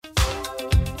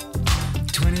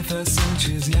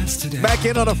Back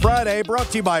in on a Friday, brought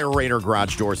to you by Rainer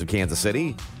Garage Doors of Kansas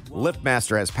City.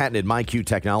 LiftMaster has patented MyQ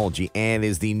technology and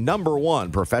is the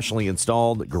 #1 professionally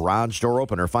installed garage door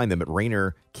opener. Find them at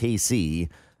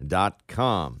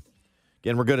RainerKC.com.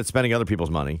 Again, we're good at spending other people's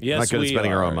money. Yes, not good at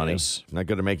spending our own money. Yes. Not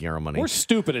good at making our own money. We're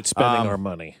stupid at spending our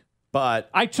money. But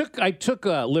I took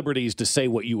liberties to say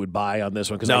what you would buy on this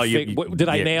one because no, did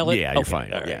I nail it? Yeah, you're okay.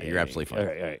 fine. Right, yeah, you're absolutely fine.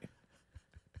 All right.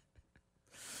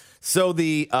 So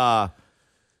the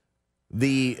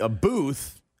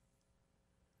booth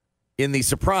in The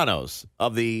Sopranos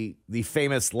of the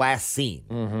famous last scene,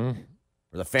 where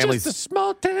the families, just a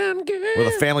small town girl, where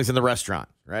the family's in the restaurant,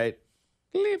 right?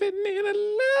 Living in a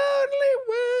lonely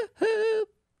world.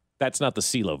 That's not the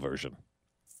CeeLo version.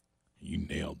 You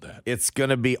nailed that. It's going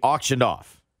to be auctioned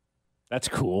off. That's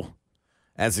cool.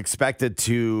 As expected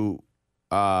to,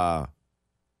 or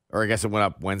I guess it went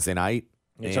up Wednesday night.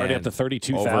 It's already up to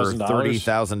 $32,000. Over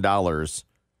 $30,000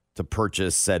 to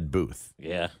purchase said booth.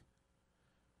 Yeah.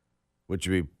 Which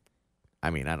would be,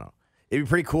 I don't know. It'd be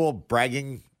pretty cool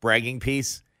bragging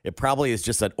piece. It probably is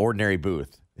just an ordinary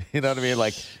booth. You know what I mean?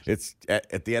 Like, it's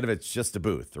at the end of it, it's just a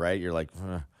booth, right? You're like,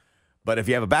 but if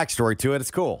you have a backstory to it, it's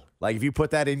cool. Like, if you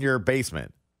put that in your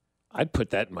basement. I'd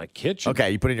put that in my kitchen. Okay,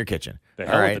 you put it in your kitchen. The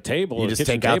hell with the table. You just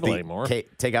take out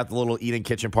take out the little eating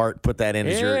kitchen part, put that in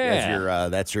as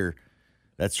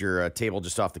your table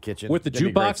just off the kitchen. With the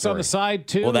jukebox on the side,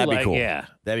 too? Well, that'd be cool. Yeah.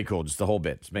 That'd be cool. Just the whole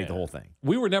bit. Just make the whole thing.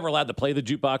 We were never allowed to play the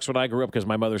jukebox when I grew up because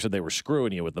my mother said they were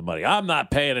screwing you with the money. I'm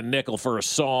not paying a nickel for a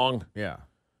song. Yeah.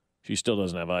 She still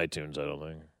doesn't have iTunes, I don't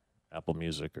think. Apple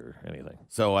Music or anything.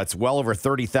 So it's well over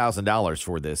 $30,000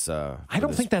 for this. I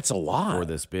don't think that's a lot. For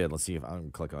this bid. Let's see if I can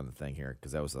click on the thing here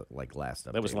because that was like last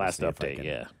update. That was last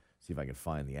update, See if I can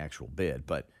find the actual bid.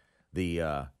 But the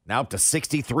now up to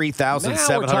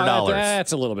 $63,700.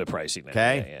 That's a little bit pricey now.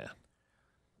 Okay. Yeah.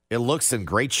 It looks in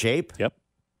great shape. Yep.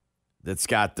 It's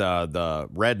got the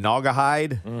red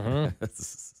naugahyde. Mm-hmm.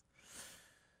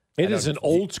 It is an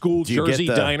old school Jersey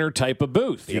diner type of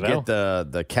booth. You get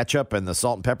the ketchup and the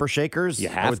salt and pepper shakers. You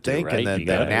have I would think, right? And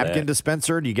the napkin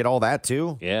dispenser. Do you get all that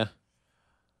too? Yeah.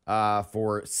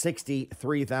 For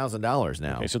 $63,000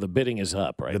 now. Okay, so the bidding is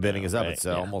up, right? The bidding is up. Right, It's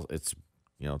almost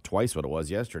twice what it was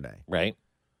yesterday. Right.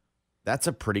 That's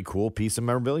a pretty cool piece of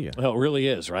memorabilia. Well, it really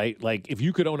is, right? Like, if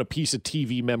you could own a piece of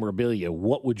TV memorabilia,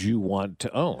 what would you want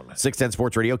to own? 610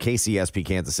 Sports Radio, KCSP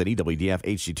Kansas City, WDF,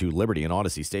 HD2 Liberty, and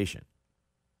Odyssey Station.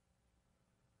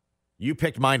 You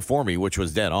picked mine for me, which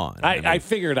was dead on. I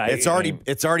figured it's already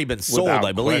been sold,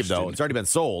 I believe, though. It's already been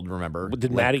sold, remember?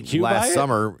 Did Matty Q buy it? Last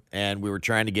summer, and we were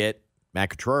trying to get Matt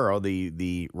Cotrero,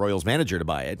 the Royals manager, to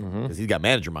buy it because he's got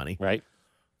manager money. Right.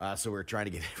 So we were trying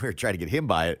to get him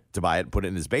to buy it and put it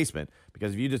in his basement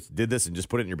because if you just did this and just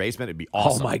put it in your basement, it'd be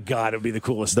awesome. Oh my God, it'd be the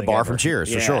coolest thing. The bar ever. from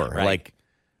Cheers, for sure. Right. Like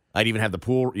I'd even have the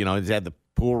pool, it had the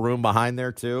pool room behind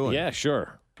there too. Yeah,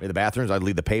 sure. The bathrooms, I'd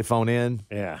leave the payphone in.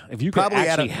 Yeah, if you could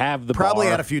actually have the probably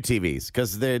bar. had a few TVs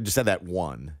because they just had that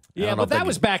one. Yeah, but that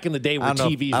was back in the day where TVs weren't a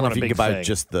big thing. I don't know if you could buy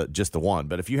just the one,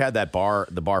 but if you had that bar,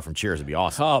 the bar from Cheers, it'd be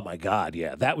awesome. Oh my God,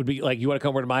 yeah, that would be like you want to come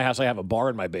over to my house. I have a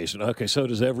bar in my basement. Okay, so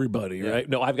does everybody, right?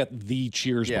 No, I've got the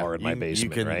Cheers bar in my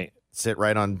basement. You can right? Sit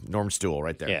right on Norm's stool,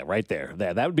 right there. Yeah, right there.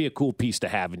 That would be a cool piece to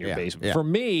have in your basement. Yeah. For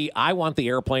me, I want the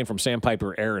airplane from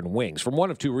Sandpiper Air and Wings. From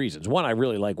one of two reasons: one, I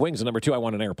really like wings, and number two, I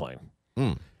want an airplane.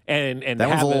 And that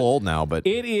one's a little old now, but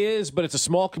it is. But it's a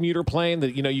small commuter plane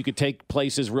that you could take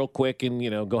places real quick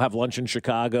and go have lunch in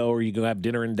Chicago, or you go have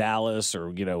dinner in Dallas,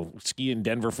 or ski in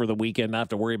Denver for the weekend. Not have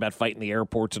to worry about fighting the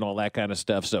airports and all that kind of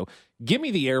stuff. So give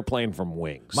me the airplane from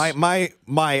Wings.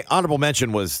 My honorable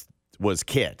mention was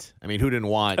Kit. I mean, who didn't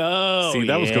want? Oh, see,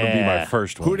 that was going to be my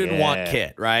first one. Who didn't want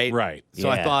Kit? Right. Right. So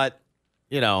I thought,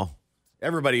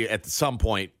 everybody at some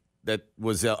point that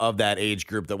was of that age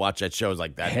group that watched that show was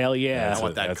like that. Hell yeah! I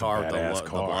want that car with the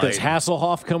car. Does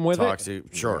Hasselhoff come with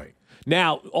it? Sure. Right.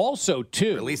 Now, also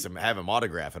too, or at least have him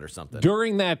autograph it or something.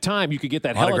 During that time, you could get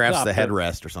that autographs helicopter. The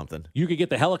headrest or something. You could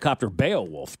get the helicopter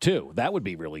Beowulf too. That would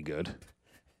be really good.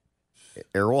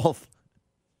 Airwolf.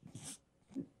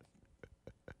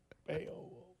 Beowulf.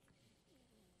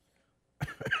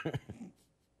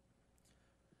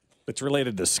 It's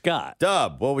related to Scott.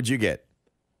 Dub, what would you get?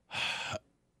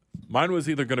 Mine was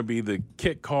either going to be the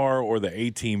kit car or the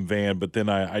A-Team van, but then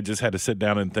I just had to sit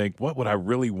down and think, what would I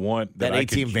really want that I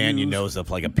A-Team could van use? you know is up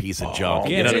like a piece of junk.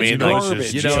 Yeah, You know what I mean?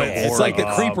 Garbage. It's like the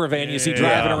creeper van you see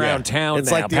driving around town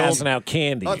It's now, like the passing old- out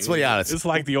candy. Let's be honest. It's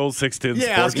like the old 610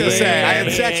 Yeah, I was Sport going to van. say, I had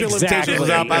Yeah, statute of limitations was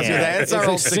up. I was gonna say, it's our a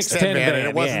old 610 van, and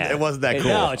it wasn't that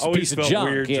cool. No, it's a Always piece of felt junk.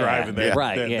 weird yeah. driving that,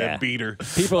 right, that, yeah. that beater.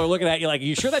 People are looking at you like,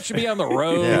 you sure that should be on the Yeah,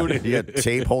 road? you got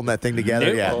tape holding that thing together.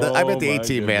 Nope. Yeah, Oh, I bet the my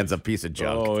A-Team goodness. van's a piece of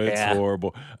junk. Oh, it's Yeah.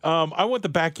 horrible. I want the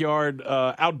backyard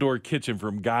outdoor kitchen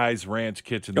from Guy's Ranch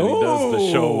Kitchen that he does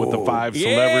the show with the 5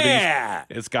 celebrities. Yeah.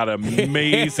 It's got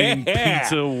amazing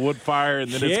pizza, wood fire,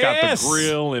 and then it's got Yes. the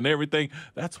grill and everything.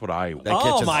 That's what I want. That Oh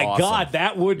kitchen's my awesome. God,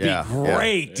 that would be Yeah,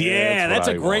 great. yeah. Yeah, That's that's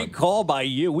what a I great want. call by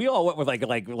you. We all went with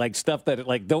like stuff that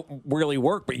like don't really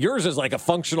work, but yours is like a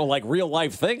functional like real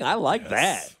life thing. I like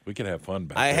that. We could have fun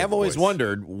back I there, have always boys.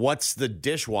 wondered, what's the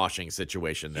dishwashing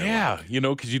situation there? Yeah,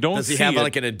 because you don't Does he see have it.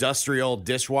 like an industrial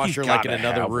dishwasher He's like in gotta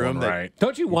another have room? one, that right?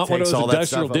 Don't you want one of takes those all that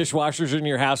industrial stuff up? dishwashers in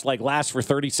your house? Like lasts for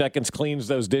 30 seconds, cleans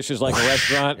those dishes like a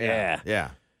restaurant. Yeah. Yeah.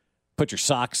 Put your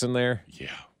socks in there. Yeah,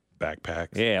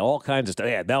 backpacks. Yeah, all kinds of stuff.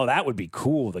 Yeah, no, that would be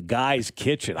cool. The guy's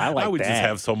kitchen. I like I would that. just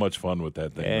have so much fun with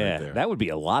that thing Yeah, right there. that would be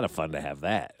a lot of fun to have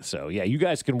that. So, yeah, you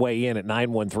guys can weigh in at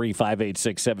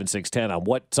 913-586-7610 on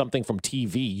what something from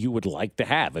TV you would like to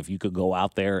have if you could go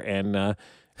out there and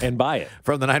buy it.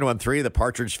 From the 913, the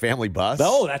Partridge Family bus.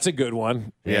 Oh, that's a good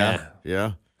one. Yeah.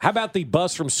 Yeah. How about the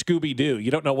bus from Scooby-Doo? You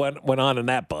don't know what went on in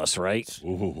that bus, right?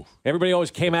 Ooh. Everybody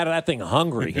always came out of that thing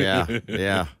hungry. Yeah.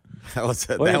 Yeah. That was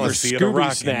What were see it Scooby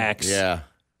rocking. snacks? yeah.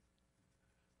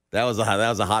 That was a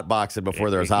hot boxing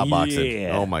before there was hot boxing.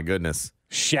 Yeah. Oh my goodness.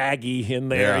 Shaggy in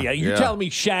there. Yeah, Yeah, you're yeah. telling me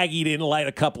Shaggy didn't light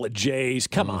a couple of J's?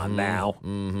 Come on now.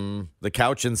 Mm-hmm. The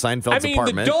couch in Seinfeld's I mean,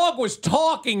 apartment. the dog was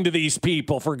talking to these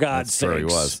people, for God's That's sake. where he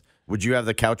was. Would you have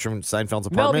the couch from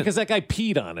Seinfeld's No, apartment? because that guy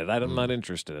peed on it. I'm not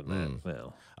interested in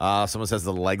that. No. Someone says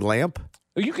the leg lamp,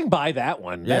 You can buy that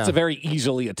one. That's Yeah. a very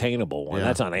easily attainable one. Yeah,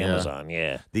 That's on yeah. Amazon,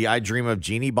 yeah. the I Dream of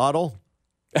Genie bottle.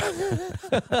 It's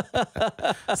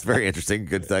very interesting.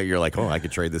 Good thing you're like, oh, I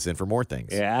could trade this in for more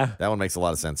things. Yeah. That one makes a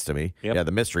lot of sense to me. Yep. Yeah,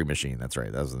 the mystery machine. That's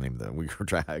right. That was the name of the. We were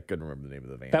trying. I couldn't remember the name of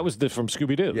the van. That was from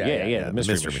Scooby-Doo. Yeah, the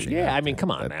Mystery Machine. Yeah, I mean,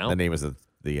 come on That- now. The name was the.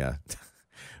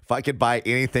 If I could buy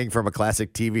anything from a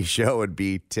classic TV show, it'd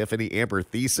be Tiffany Amber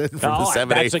Thiessen from the that's a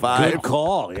 785. good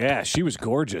call. Yeah, she was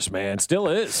gorgeous, man. Still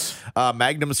is.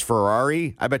 Magnum's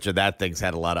Ferrari. I bet you that thing's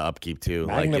had a lot of upkeep too.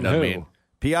 Magnum like you know who? what I mean?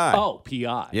 PI. Oh,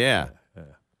 P.I. Yeah.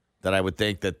 That I would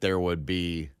think that there would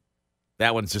be.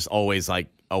 That one's just always in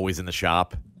the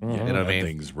shop. You know what I That mean?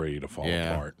 thing's ready to fall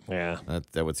Yeah. apart. Yeah.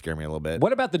 That would scare me a little bit.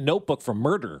 What about the Notebook from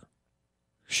Murder,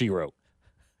 she wrote?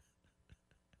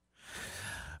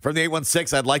 From the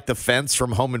 816, I'd like the fence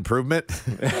from Home Improvement.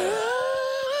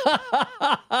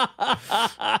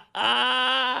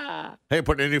 Hey,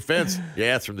 put in a new fence.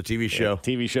 Yeah, it's from the TV show.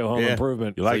 TV show Home Yeah.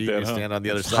 Improvement. You like so you that, can huh? stand on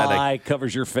the other It's side. high,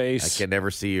 covers your I face. can never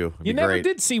see you. It'd You be never great.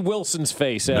 did see Wilson's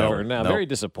face ever. No, no. very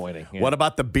disappointing. Yeah. What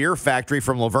about the Beer Factory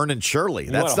from Laverne and Shirley?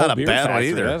 You That's want not whole a beer bad one factory.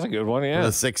 either. That's a good one, yeah.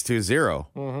 The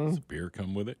 620. Does beer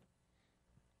come with it?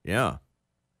 Yeah.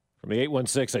 From the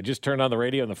 816, I just turned on the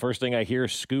radio, and the first thing I hear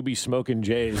is Scooby smoking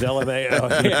J's. LMAO.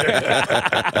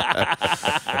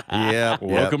 Yep.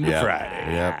 Welcome to yep,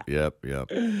 Friday.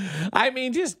 Yep. I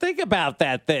mean, just think about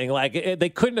that thing. Like, they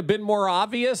couldn't have been more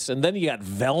obvious. And then you got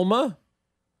Velma.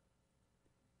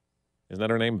 Isn't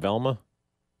that her name, Velma?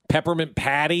 Peppermint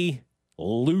Patty,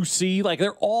 Lucy. Like,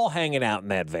 they're all hanging out in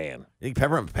that van. You think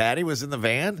Peppermint Patty was in the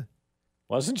van?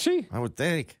 Wasn't she? I would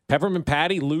think. Peppermint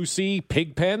Patty, Lucy,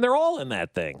 Pigpen, they're all in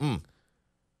that thing.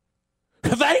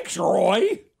 Thanks,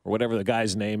 Roy. Or whatever the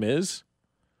guy's name is.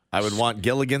 I would want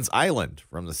Gilligan's Island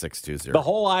from the 620. The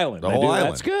whole island. The They whole do- island.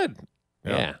 That's good.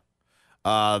 Yeah.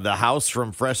 Yeah. The house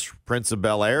from Fresh Prince of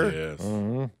Bel-Air. Yes.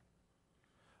 Mm-hmm.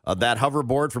 That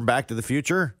hoverboard from Back to the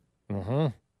Future.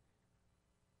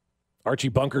 Archie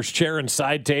Bunker's chair and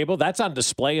side table. That's on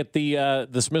display at the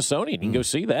Smithsonian. You can go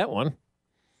see that one.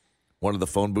 One of the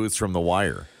phone booths from The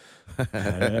Wire.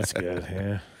 That's good,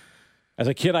 yeah. As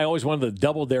a kid, I always wanted the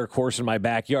double dare course in my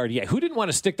backyard. Yeah, who didn't want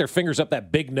to stick their fingers up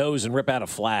that big nose and rip out a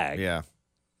flag? Yeah.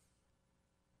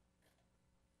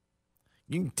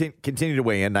 You can continue to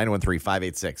weigh in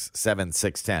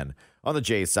 913-586-7610 on the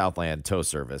Jay's Southland Tow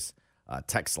Service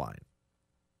text line.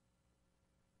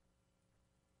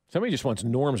 Somebody just wants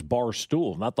Norm's bar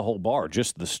stool, not the whole bar,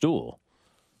 just the stool.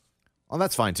 Well,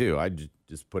 that's fine too. I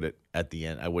just put it at the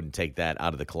end. I wouldn't take that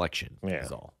out of the collection. Yeah.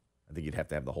 Is all. I think you'd have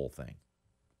to have the whole thing.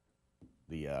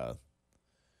 The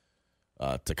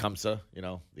Tecumseh, you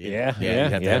know. Yeah,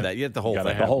 You'd have to have that. You have the whole Gotta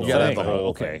thing. have The whole You gotta thing. have the whole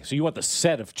okay, thing. so you want the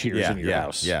set of cheers in your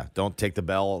house. Yeah. Don't take the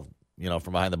bell.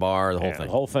 from behind the bar, the whole thing.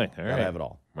 The whole thing. All right. Gotta have it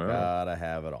all. All right. Gotta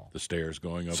have it all. The stairs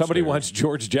going up. Somebody wants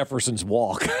George Jefferson's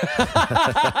walk. It's a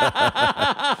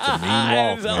mean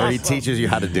walk. Or he teaches you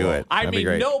how to do it. I That'd be mean,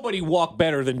 great. nobody walked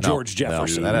better than George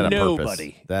Jefferson. That had a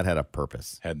Nobody. purpose. That had a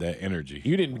purpose. Had that energy.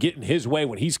 You didn't get in his way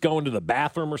when he's going to the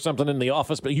bathroom or something in the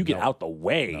office, but you get out the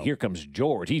way. Here comes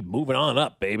George. He's moving on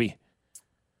up, baby.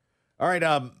 All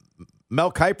right,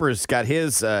 Mel Kiper's got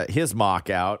his mock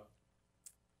out.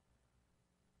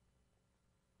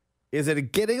 Is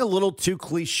it getting a little too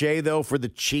cliche, though, for the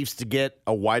Chiefs to get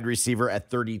a wide receiver at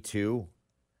 32?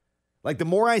 Like, the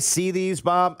more I see these,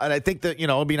 Bob, and I think that,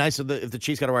 it'd be nice if the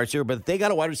Chiefs got a wide receiver, but if they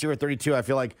got a wide receiver at 32, I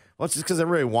feel like, well, it's just because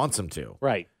everybody wants them to.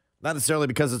 Right. Not necessarily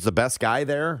because it's the best guy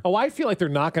there. Oh, I feel like they're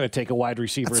not going to take a wide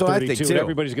receiver That's at what I 32. think, too.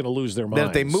 Everybody's going to lose their minds. Then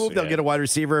if they move, they'll get a wide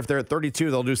receiver. If they're at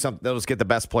 32, they'll do something. They'll just get the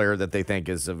best player that they think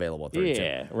is available at 32.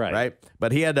 Yeah, right. Right?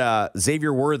 But he had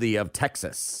Xavier Worthy of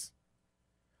Texas.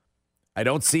 I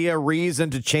don't see a reason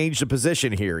to change the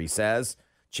position here, he says.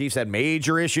 Chiefs had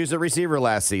major issues at receiver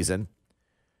last season.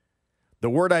 The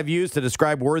word I've used to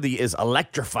describe Worthy is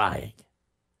electrifying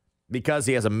because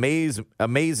he has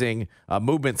amazing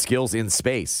movement skills in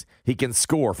space. He can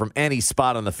score from any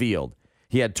spot on the field.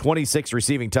 He had 26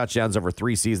 receiving touchdowns over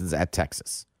 3 seasons at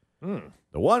Texas. The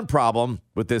one problem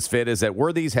with this fit is that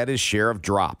Worthy's had his share of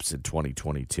drops in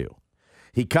 2022.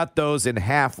 He cut those in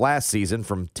half last season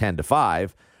from 10 to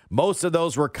 5. Most of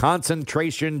those were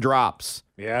concentration drops.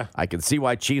 Yeah. I can see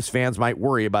why Chiefs fans might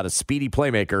worry about a speedy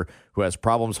playmaker who has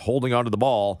problems holding onto the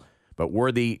ball, but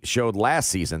Worthy showed last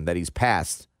season that he's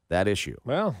past that issue.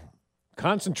 Well,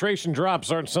 concentration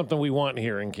drops aren't something we want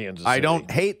here in Kansas City. I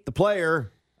don't hate the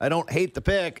player. I don't hate the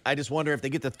pick. I just wonder if they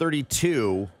get to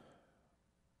 32,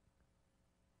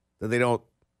 that they don't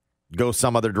go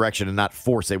some other direction and not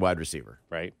force a wide receiver.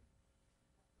 Right.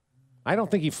 I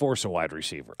don't think you force a wide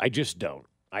receiver. I just don't.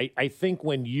 I think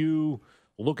when you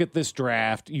look at this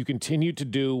draft, you continue to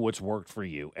do what's worked for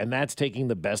you, and that's taking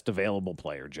the best available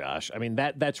player, Josh. I mean,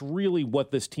 that's really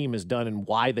what this team has done and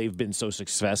why they've been so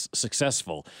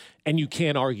successful, and you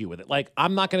can't argue with it. Like,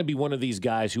 I'm not going to be one of these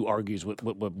guys who argues with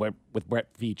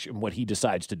Brett Veach and what he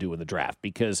decides to do in the draft,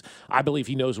 because I believe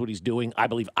he knows what he's doing. I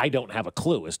believe I don't have a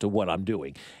clue as to what I'm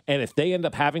doing. And if they end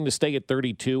up having to stay at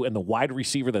 32 and the wide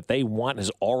receiver that they want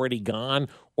has already gone,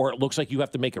 or it looks like you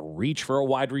have to make a reach for a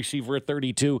wide receiver at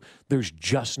 32, there's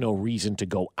just no reason to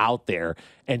go out there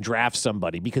and draft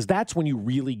somebody, because that's when you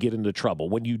really get into trouble.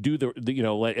 When you do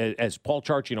the as Paul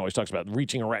Charchi always talks about,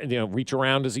 reaching around, reach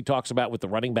around, as he talks about with the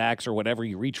running backs or whatever,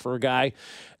 you reach for a guy.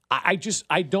 I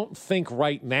don't think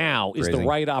right now is the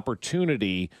right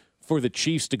opportunity for the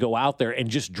Chiefs to go out there and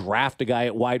just draft a guy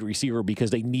at wide receiver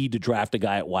because they need to draft a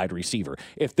guy at wide receiver.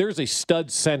 If there's a stud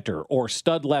center or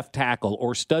stud left tackle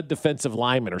or stud defensive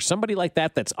lineman or somebody like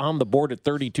that that's on the board at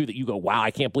 32 that you go, wow, I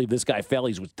can't believe this guy fell.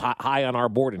 He was high on our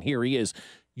board, and here he is.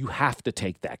 You have to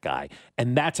take that guy.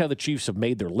 And that's how the Chiefs have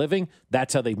made their living.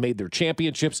 That's how they've made their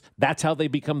championships. That's how they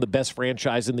become the best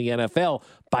franchise in the NFL,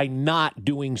 by not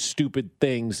doing stupid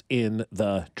things in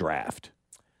the draft.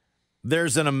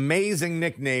 There's an amazing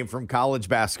nickname from college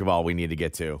basketball we need to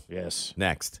get to. Yes.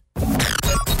 Next.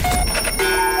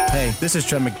 Hey, this is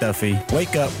Trent McDuffie.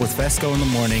 Wake up with Fesco in the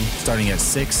morning, starting at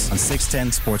 6 on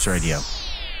 610 Sports Radio.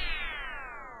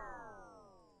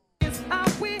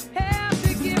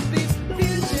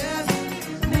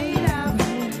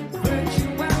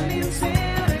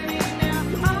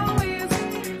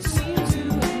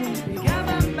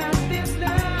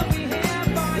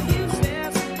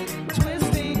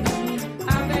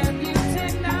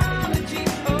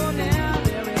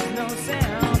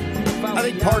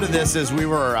 Part of this is we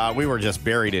were just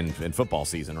buried in football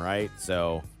season, right?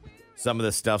 So some of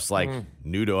this stuff's like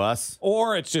new to us.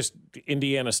 Or it's just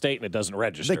Indiana State and it doesn't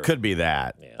register. It could be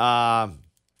that. Yeah.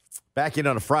 Back in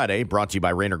on a Friday, brought to you by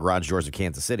Rainer Garage Doors of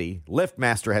Kansas City,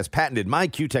 LiftMaster has patented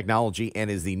MyQ technology and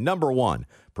is the #1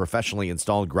 professionally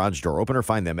installed garage door opener.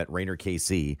 Find them at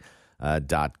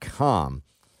RainerKC.com.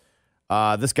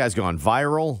 This guy's gone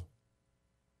viral.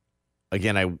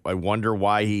 Again, I wonder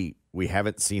why we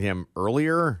haven't seen him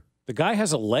earlier. The guy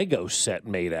has a Lego set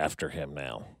made after him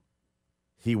now.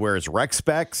 He wears rec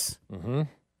specs. Mm-hmm.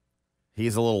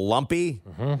 He's a little lumpy.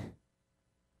 Mm-hmm.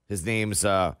 His name's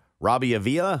Robbie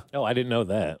Avila. Oh, I didn't know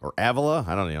that. Or Avila.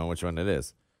 I don't know which one it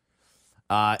is.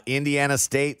 Indiana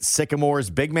State Sycamore's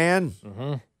big man.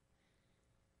 Mm-hmm.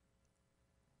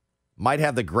 Might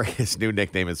have the greatest new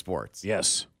nickname in sports.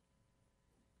 Yes.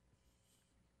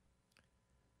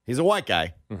 He's a white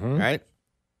guy, right?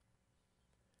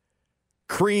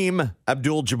 Kareem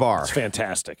Abdul-Jabbar. It's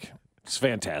fantastic. It's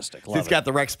fantastic. Love He's got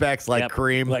the rec specs like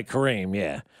Kareem. Like Kareem,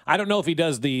 yeah. I don't know if he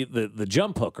does the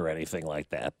jump hook or anything like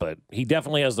that, but he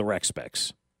definitely has the rec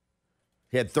specs.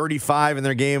 He had 35 in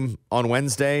their game on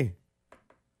Wednesday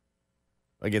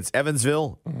against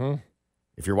Evansville. Mm-hmm.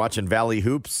 If you're watching Valley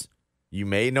Hoops, you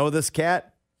may know this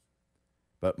cat,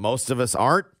 but most of us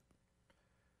aren't.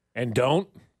 And don't.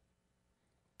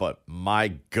 But my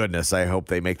goodness, I hope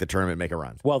they make the tournament, make a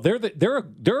run. Well, they're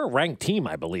a ranked team,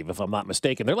 I believe, if I'm not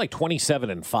mistaken. They're like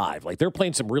 27-5. Like they're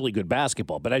playing some really good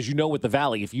basketball. But as you know, with the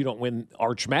Valley, if you don't win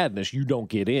Arch Madness, you don't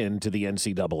get into the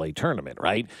NCAA tournament,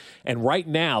 right? And right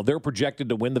now, they're projected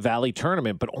to win the Valley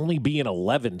tournament, but only be an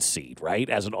 11 seed, right,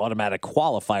 as an automatic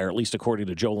qualifier, at least according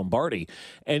to Joe Lombardi.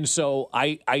 And so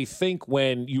I think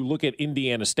when you look at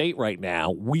Indiana State right now,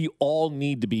 we all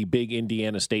need to be big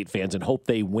Indiana State fans and hope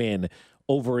they win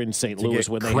over in St. Louis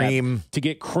when they have to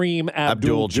get Kareem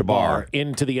Abdul-Jabbar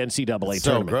into the NCAA tournament.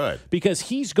 So good. Because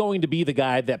he's going to be the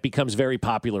guy that becomes very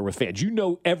popular with fans. You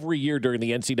know, every year during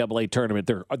the NCAA tournament,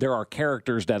 there are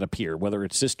characters that appear, whether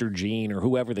it's Sister Jean or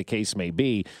whoever the case may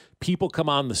be. People come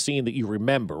on the scene that you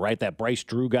remember, right? That Bryce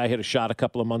Drew guy hit a shot a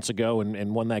couple of months ago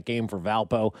and won that game for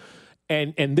Valpo.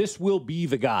 And this will be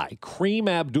the guy. Kareem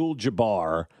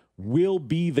Abdul-Jabbar will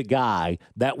be the guy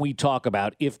that we talk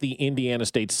about if the Indiana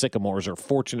State Sycamores are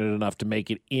fortunate enough to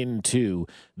make it into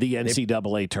the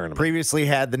NCAA tournament. Previously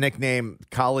had the nickname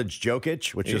College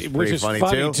Jokic, which is pretty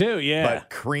funny too. Yeah. But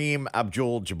Kareem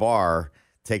Abdul-Jabbar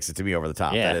takes it to me over the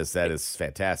top. Yeah. That is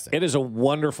fantastic. It is a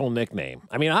wonderful nickname.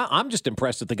 I mean, I'm just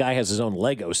impressed that the guy has his own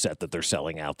Lego set that they're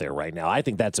selling out there right now. I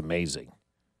think that's amazing.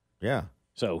 Yeah.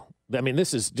 So, I mean,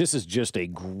 this is just a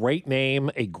great name,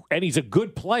 and he's a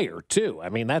good player too. I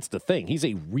mean, that's the thing. He's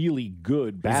a really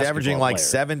good basketball player. He's averaging like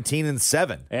 17 and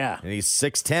 7. Yeah. And he's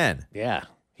 6'10". Yeah.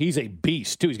 He's a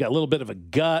beast too. He's got a little bit of a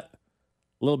gut,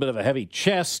 a little bit of a heavy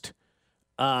chest.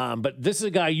 But this is a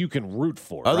guy you can root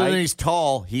for. Other right? than he's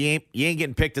tall, you ain't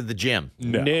getting picked at the gym.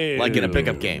 No. Like in a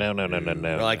pickup game. No.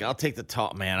 You're like, I'll take the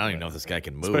tall. Man, I don't even know if this guy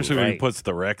can move. Especially when he puts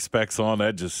the rec specs on,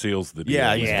 that just seals the deal.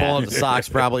 Yeah, he's pulling up the socks.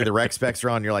 Probably the rec specs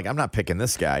are on. You're like, I'm not picking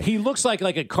this guy. He looks like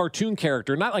a cartoon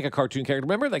character, not like a cartoon character.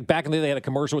 Remember, like back in the day, they had a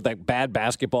commercial with that bad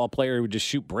basketball player who would just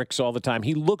shoot bricks all the time.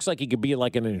 He looks like he could be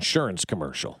like an insurance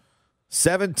commercial.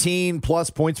 17 plus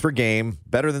points per game,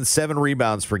 better than 7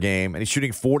 rebounds per game, and he's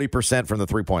shooting 40% from the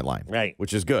 3-point line. Right,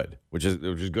 which is good. Which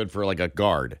is good for like a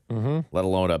guard, let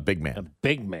alone a big man. A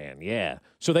big man, yeah.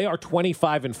 So they are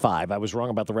 25-5. I was wrong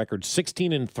about the record.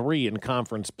 16-3 in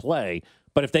conference play.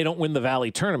 But if they don't win the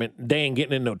Valley tournament, they ain't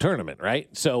getting in no tournament, right?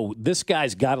 So this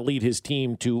guy's got to lead his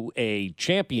team to a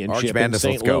championship in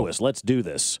St. Louis. Let's do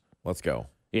this. Let's go.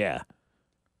 Yeah.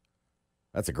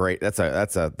 That's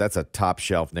a top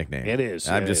shelf nickname. It is.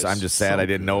 I'm just sad I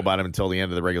didn't know about him until the end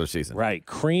of the regular season. Right.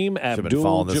 Kareem Abdul-Jabbar. Should have been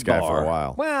following this guy for a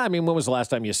while. Well, I mean, when was the last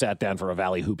time you sat down for a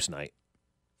Valley Hoops night?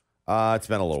 It's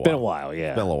been a little while. Been a while,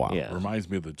 yeah. It's been a little while. Yeah. Reminds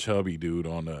me of the chubby dude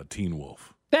on Teen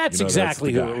Wolf. That's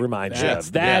exactly who it reminds you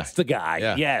of. That's the guy.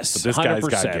 Yeah. Yes. But this 100%.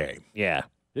 guy's got game. Yeah.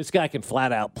 This guy can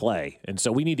flat out play. And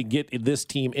so we need to get this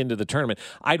team into the tournament.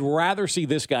 I'd rather see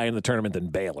this guy in the tournament than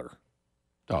Baylor.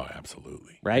 Oh,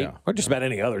 absolutely. Right? Yeah. Or just about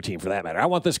any other team for that matter. I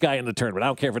want this guy in the tournament. I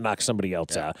don't care if it knocks somebody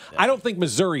else out. I don't think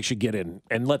Missouri should get in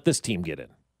and let this team get in.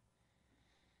 You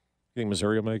think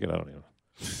Missouri will make it? I don't know.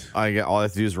 All I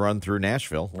have to do is run through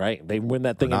Nashville. Right. They win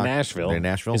that thing in Nashville. They're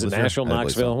Nashville? Is it Missouri? Nashville, I believe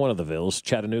Knoxville? so. One of the Villes.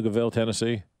 Chattanooga-ville,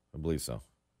 Tennessee. I believe so.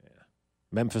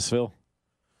 Memphisville.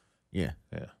 Yeah.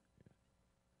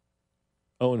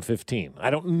 0-15. I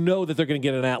don't know that they're going to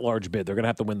get an at-large bid. They're going to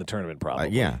have to win the tournament probably.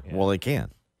 Yeah. Well, they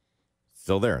can.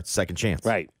 Still there. It's second chance.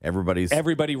 Right. Everybody resets.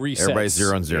 Everybody's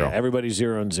 0-0. Yeah, everybody's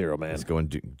 0-0, man. Let's go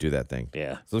and do that thing.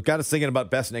 Yeah. So it's got us thinking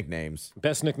about best nicknames.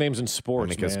 Best nicknames in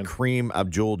sports, Because man. Kareem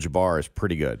Abdul-Jabbar is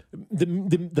pretty good.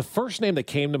 The first name that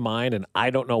came to mind, and I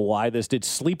don't know why this did,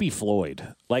 Sleepy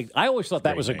Floyd. Like, I always thought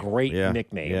that was a great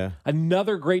nickname. Yeah.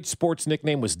 Another great sports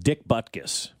nickname was Dick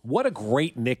Butkus. What a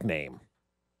great nickname.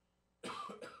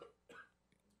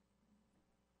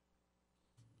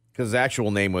 Because his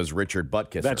actual name was Richard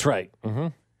Butkus. That's right. Mm-hmm.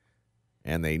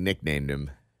 And they nicknamed him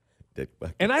Dick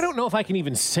Butkus. And I don't know if I can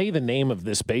even say the name of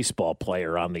this baseball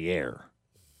player on the air.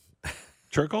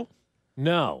 Trickle?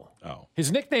 No. Oh.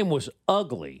 His nickname was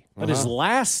Ugly, but his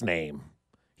last name,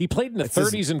 he played in the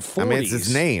 30s and 40s. I mean, it's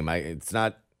his name.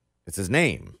 It's his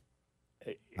name.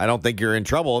 I don't think you're in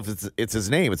trouble if it's his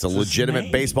name. It's a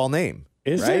legitimate baseball name.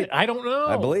 Is right? it? I don't know.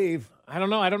 I believe. I don't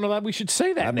know. I don't know that we should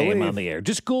say that name on the air.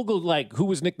 Just Google, like, who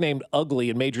was nicknamed Ugly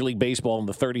in Major League Baseball in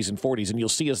the 30s and 40s, and you'll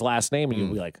see his last name, and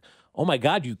you'll be like, oh, my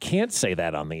God, you can't say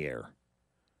that on the air.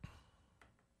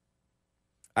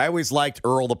 I always liked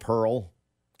Earl the Pearl.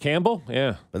 Campbell,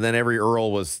 yeah. But then every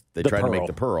Earl they tried to make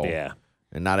the Pearl. Yeah.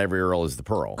 And not every Earl is the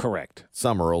Pearl. Correct.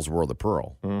 Some Earls were the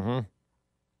Pearl. Mm-hmm.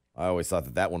 I always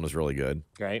thought that one was really good.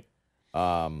 Right.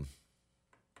 Ivana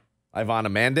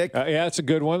Mandic. Yeah, that's a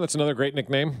good one. That's another great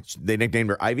nickname. They nicknamed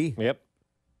her Ivy. Yep.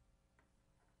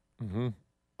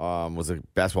 Mm-hmm. Was a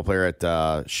basketball player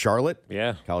at Charlotte.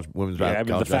 Yeah. College women's Yeah,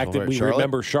 basketball. the fact that we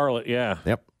remember Charlotte, yeah.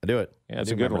 Yep, I do it. Yeah, that's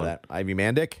I a good remember one. that. Ivy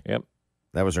Mandic. Yep.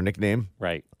 That was her nickname.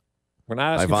 Right. We're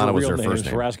not asking Ivana for was real her names. first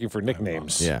name. We're asking for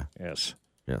nicknames. Yeah. Yes.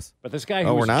 Yes. But this guy Oh,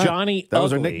 who we're was not? Johnny That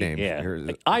was her Ugly, nickname.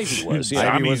 Yeah. Ivy was. Yeah. Ivy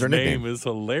Johnny's was her name nickname. is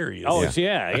hilarious. Oh, it's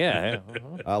yeah.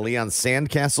 Leon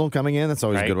Sandcastle coming in. That's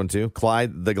always a Right. good one, too.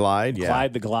 Clyde the Glide. Yeah.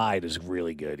 Clyde the Glide is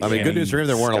really good. I mean, Yeah. good news for him,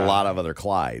 there weren't a lot of other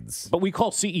Clydes. But we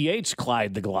call CEH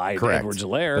Clyde the Glide. Correct.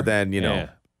 Edwards-Helaire. But then, Yeah.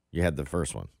 you had the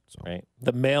first one. So. Right.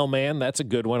 The Mailman, that's a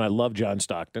good one. I love John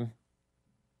Stockton.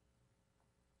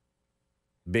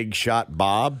 Big Shot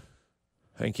Bob.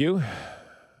 Thank you.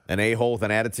 An a-hole with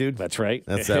an attitude. That's right.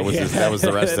 That was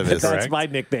the rest of his. That's my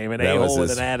nickname, an That was a-hole with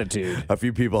his- an attitude. A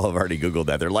few people have already Googled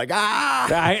that. They're like,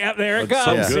 There it That's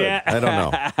so comes. good. Yeah. I don't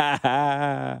know.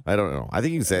 I don't know. I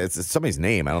think you can say it's somebody's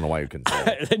name. I don't know why you couldn't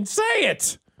say it. Then say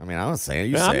it. I mean, I'm not saying it.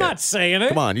 You say I'm it. not saying it.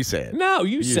 Come on, you say it. No,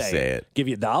 you say say it. Give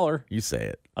you $1. You say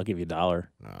it. I'll give you $1.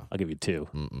 No. I'll give you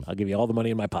 $2. I'll give you all the money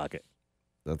in my pocket.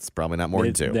 That's probably not more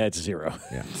than two. That's $0.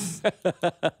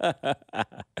 Yeah.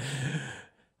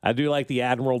 I do like the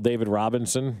Admiral David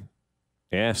Robinson.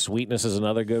 Yeah, Sweetness is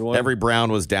another good one. Every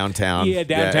Brown was downtown. Yeah,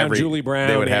 downtown Julie Brown.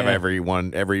 They would have yeah.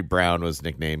 every Brown was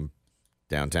nicknamed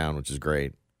downtown, which is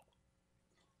great.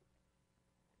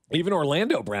 Even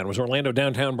Orlando Brown was Orlando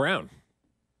Downtown Brown.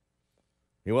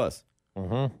 He was.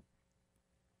 Mm-hmm.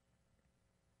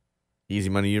 Easy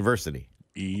Money University.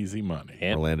 Easy money.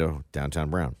 Yep. Orlando Downtown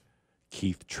Brown.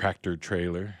 Keith Tractor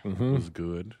Trailer was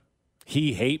good.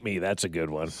 He Hate Me. That's a good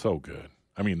one. So good.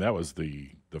 I mean, that was the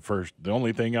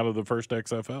only thing out of the first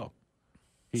XFL.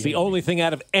 It's the only thing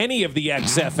out of any of the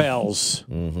XFLs.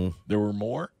 Mm-hmm. There were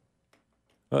more?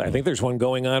 Well, I think there's one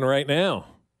going on right now.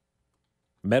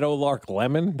 Meadowlark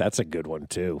Lemon. That's a good one,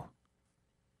 too.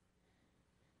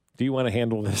 Do you want to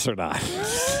handle this or not?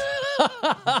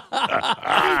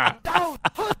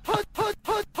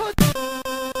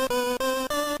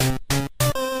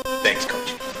 Thanks,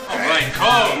 Coach. All right,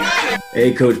 Coach.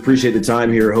 Hey, Coach, appreciate the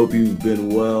time here. Hope you've been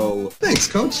well. Thanks,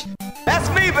 Coach. That's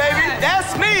me, baby.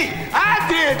 That's me. I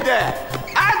did that.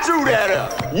 I drew that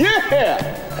up. Yeah.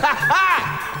 Ha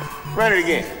ha. Run it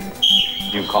again.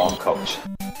 You call him Coach.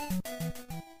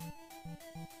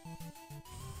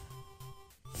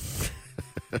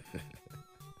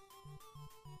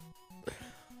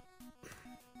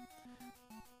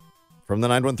 From the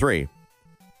 913,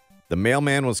 the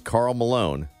mailman was Carl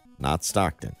Malone, not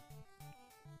Stockton.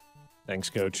 Thanks,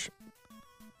 Coach.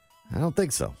 I don't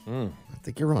think so. I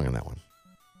think you're wrong on that one.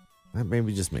 That may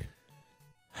be just me.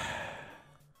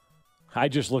 I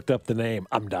just looked up the name.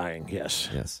 I'm dying. Yes.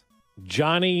 Yes.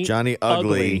 Johnny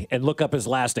Ugly. And look up his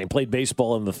last name. Played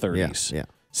baseball in the 30s. Yeah.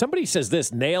 Somebody says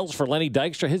this. Nails for Lenny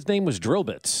Dykstra. His name was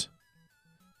Drillbits.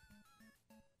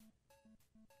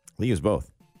 He used both.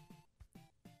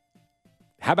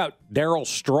 How about Darryl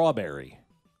Strawberry?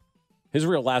 His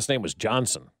real last name was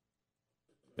Johnson.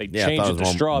 They Yeah, I changed thought it it to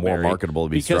was Strawberry. more marketable to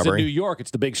be because Strawberry. in New York,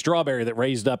 it's the big strawberry that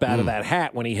raised up out of that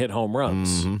hat when he hit home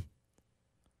runs. Mm-hmm.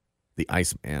 The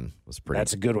Iceman was pretty.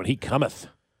 That's a good one. He cometh.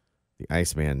 The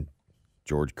Iceman,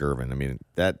 George Gervin. I mean,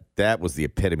 that was the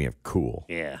epitome of cool.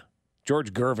 Yeah.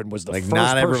 George Gervin was the Like, first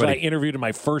not person I everybody- interviewed in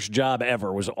my first job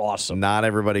ever. Was awesome. Not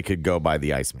everybody could go by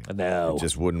the Iceman. No. It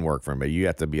just wouldn't work for him. But you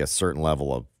have to be a certain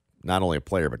level of not only a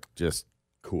player, but just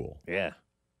cool. Yeah.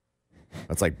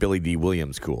 That's like Billy D.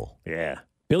 Williams cool. Yeah.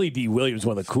 Billy D. Williams,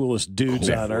 one of the coolest dudes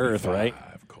on earth, right?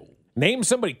 Cool. Name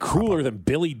somebody cooler than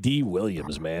Billy D.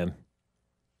 Williams, man.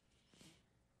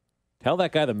 Tell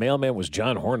that guy the mailman was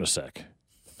John Hornacek.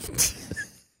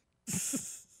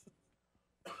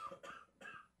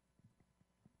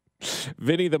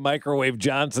 Vinny the Microwave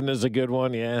Johnson is a good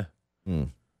one, yeah.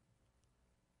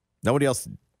 Nobody else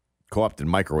co-opted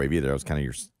microwave either. It was kind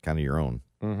of your own.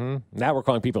 Mm-hmm. Now we're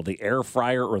calling people the air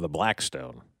fryer or the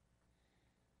Blackstone.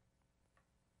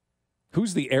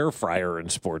 Who's the air fryer in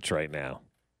sports right now?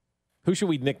 Who should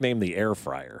we nickname the air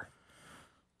fryer?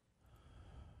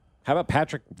 How about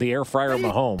Patrick the air fryer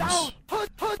Mahomes?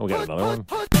 We got another one.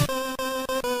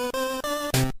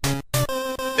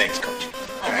 Thanks, Coach.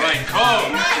 All right,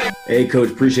 Coach. Hey, Coach,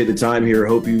 appreciate the time here.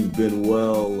 Hope you've been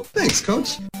well. Thanks,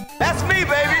 Coach. That's me,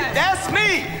 baby. That's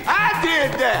me. I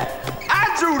did that.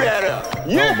 I drew that up.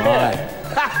 Yeah. Oh, my.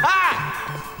 Ha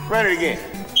ha. Run it again.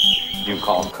 You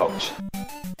call him Coach.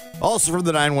 Also from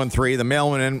the 913, the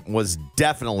mailman was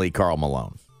definitely Karl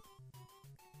Malone.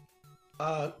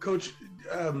 Coach,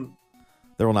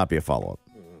 There will not be a follow-up.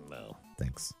 No.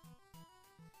 Thanks.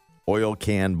 Oil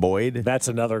Can Boyd. That's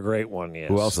another great one, yes.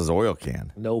 Who else is Oil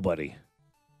Can? Nobody.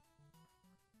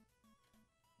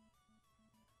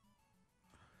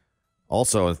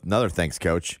 Also, another thanks,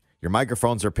 Coach. Your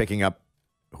microphones are picking up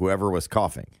whoever was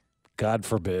coughing. God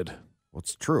forbid. Well,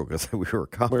 it's true, because we were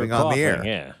coughing We were on coughing, the air.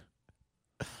 yeah.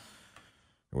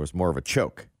 It was more of a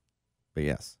choke. But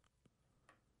yes.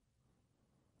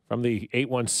 From the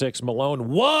 816, Malone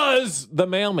was the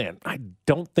mailman. I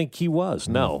don't think he was.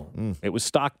 No, It was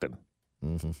Stockton.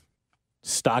 Mm-hmm.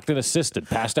 Stockton assisted,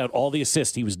 passed out all the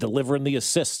assists. He was delivering the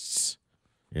assists.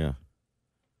 Yeah.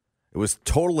 It was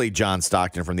totally John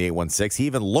Stockton from the 816. He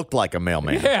even looked like a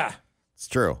mailman. Yeah. It's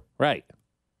true. Right.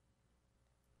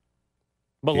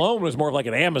 Malone was more of like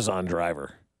an Amazon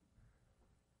driver.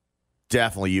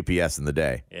 Definitely UPS in the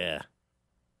day. Yeah.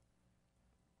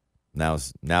 Now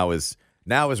is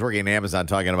working at Amazon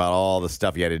talking about all the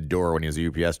stuff he had to endure when he was a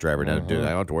UPS driver. Now, dude, I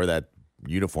don't have to wear that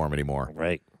uniform anymore.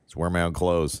 Right. Just wear my own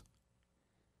clothes.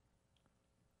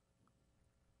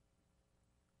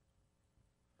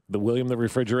 The William the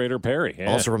Refrigerator Perry.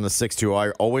 Yeah. Also from the 6-2,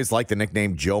 I always liked the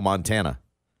nickname Joe Montana.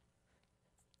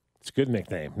 It's a good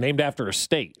nickname. Named after a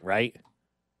state, right?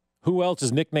 Who else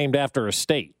is nicknamed after a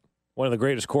state? One of the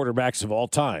greatest quarterbacks of all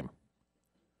time.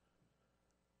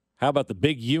 How about the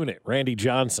big unit, Randy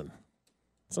Johnson?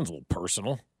 Sounds a little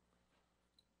personal.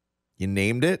 You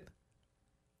named it?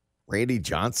 Randy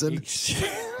Johnson?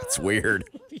 That's weird.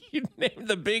 You named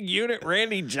the big unit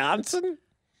Randy Johnson?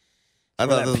 I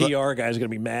Well, thought that PR guy's going to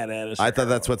be mad at us. I thought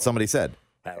that's what somebody said.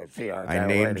 That PR I guy,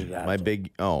 named Randy Johnson. my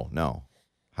big. Oh no!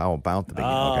 How about the big?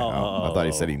 Okay. Oh, I thought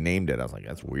he said he named it. I was like,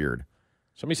 that's weird.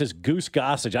 Somebody says Goose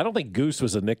Gossage. I don't think Goose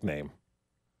was a nickname.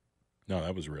 No,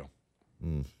 that was real.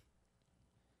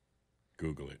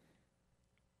 Google it.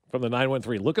 From the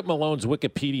 913, look at Malone's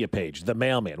Wikipedia page, the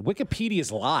mailman.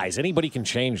 Wikipedia's lies. Anybody can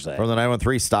change that. From the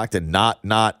 913, Stockton, not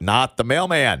the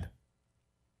mailman.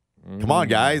 Come on,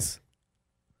 guys.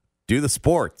 Do the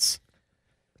sports.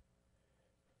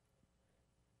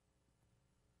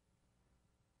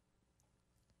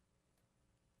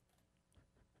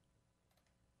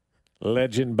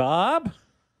 Legend Bob.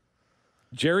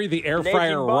 Jerry the Air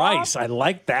Fryer Rice. I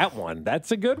like that one.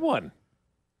 That's a good one.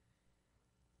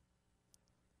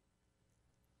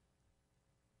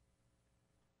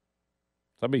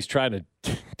 Somebody's trying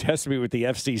to test me with the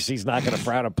FCC's not going to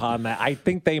frown upon that. I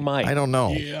think they might. I don't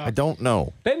know. Yeah. I don't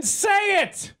know. Then say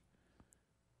it.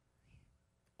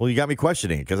 Well, you got me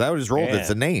questioning it because I just rolled. Yeah. It's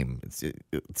a name. It's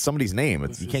somebody's name. You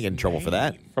can't get in trouble for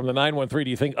that. From the 913, do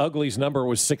you think Ugly's number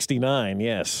was 69?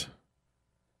 Yes.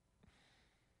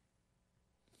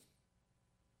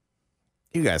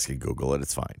 You guys can Google it.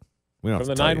 It's fine. We don't From have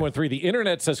the to tell you. 913, the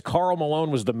internet says Karl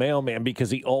Malone was the mailman because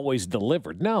he always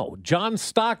delivered. No, John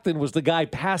Stockton was the guy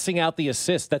passing out the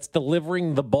assist. That's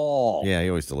delivering the ball. Yeah, he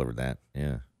always delivered that.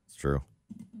 Yeah, it's true.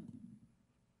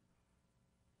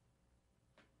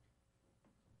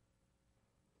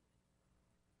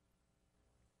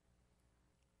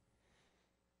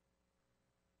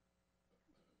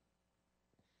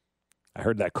 I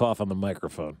heard that cough on the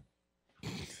microphone.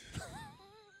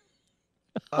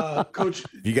 Coach,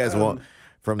 If you guys won't,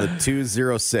 from the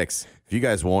 206, if you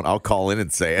guys won't, I'll call in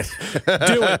and say it.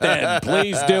 Do it then.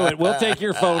 Please do it. We'll take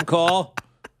your phone call.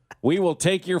 We will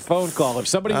take your phone call. If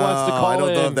somebody wants to call I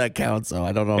don't know if in that counts, though.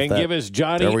 I don't know if and that, give us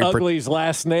Johnny are we Ugly's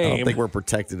last I name. don't think we're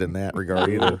protected in that regard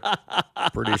either.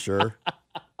 Pretty sure.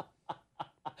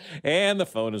 And the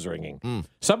phone is ringing.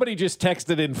 Somebody just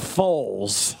texted in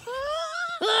Foles.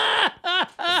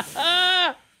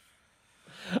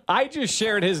 I just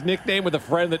shared his nickname with a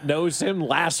friend that knows him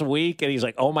last week, and he's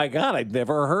like, oh, my God, I'd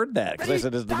never heard that. Because I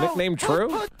said, is the nickname true?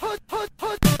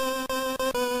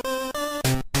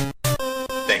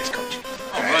 Thanks, Coach.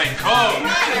 All right,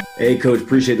 Coach. Hey, Coach,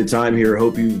 appreciate the time here.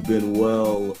 Hope you've been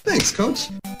well. Thanks, Coach.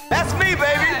 That's me,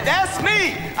 baby. That's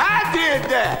me. I did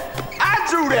that. I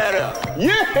drew that up.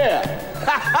 Yeah.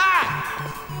 Ha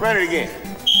ha. Run it again.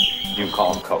 You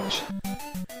call him Coach.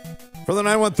 For the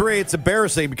 913, it's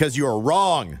embarrassing because you are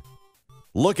wrong.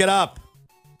 Look it up.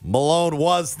 Malone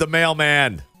was the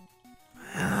mailman.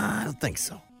 I don't think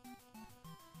so.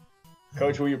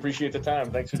 Coach, we appreciate the time.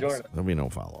 Thanks for joining us. There'll be no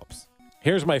follow-ups.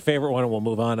 Here's my favorite one, and we'll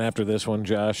move on after this one,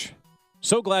 Josh.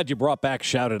 So glad you brought back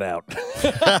Shout It Out.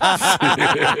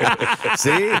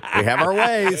 See? We have our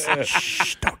ways.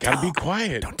 Shh, don't Gotta tell. be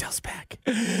quiet. Don't tell Spec.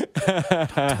 Don't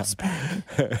tell Spec.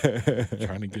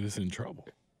 Trying to get us in trouble.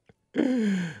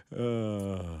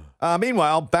 Meanwhile,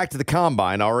 back to the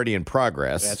combine, already in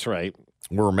progress. That's right.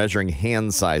 we're measuring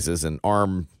hand sizes and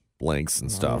arm lengths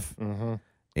and stuff. Mm-hmm.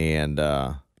 And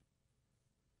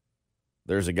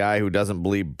there's a guy who doesn't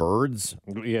believe birds.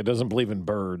 Yeah, doesn't believe in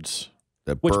birds.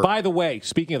 Which, by the way,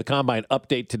 speaking of the Combine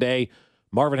update today,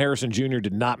 Marvin Harrison Jr.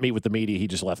 did not meet with the media. He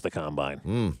just left the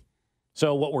Combine.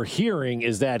 So what we're hearing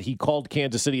is that he called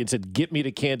Kansas City and said, get me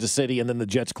to Kansas City, and then the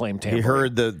Jets claimed tampering. He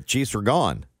heard the Chiefs were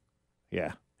gone.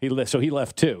 Yeah. So he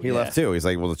left too. He left too. He's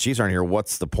like, well, the Chiefs aren't here.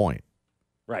 What's the point?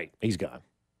 Right. He's gone.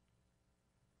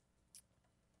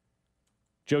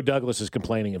 Joe Douglas is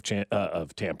complaining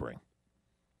of tampering.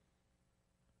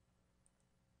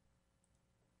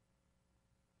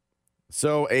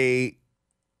 So a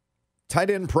tight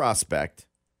end prospect,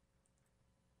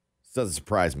 this doesn't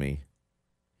surprise me.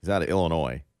 He's out of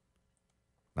Illinois.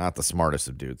 Not the smartest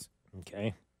of dudes.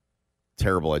 Okay.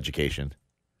 Terrible education.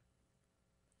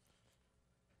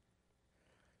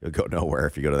 You'll go nowhere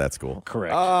if you go to that school.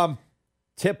 Correct.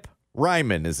 Tip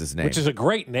Ryman is his name. Which is a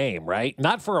great name, right?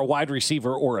 Not for a wide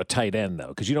receiver or a tight end, though,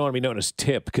 because you don't want to be known as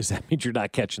Tip because that means you're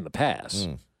not catching the pass.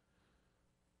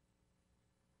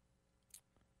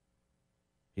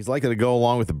 He's likely to go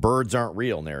along with the birds aren't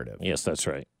real narrative. Yes, that's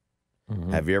right.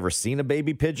 Have you ever seen a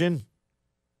baby pigeon?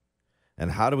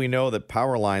 And how do we know that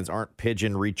power lines aren't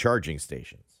pigeon recharging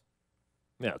stations?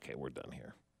 Yeah, okay, we're done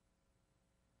here.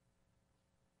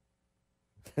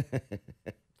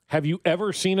 Have you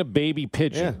ever seen a baby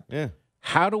pigeon? Yeah.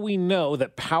 How do we know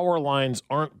that power lines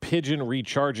aren't pigeon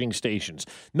recharging stations?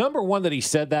 Number one, that he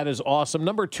said that is awesome.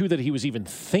 Number two, that he was even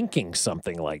thinking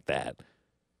something like that.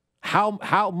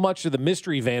 How much of the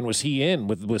mystery van was he in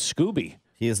with Scooby?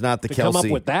 He is not the to Kelsey. come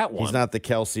up with that one. He's not the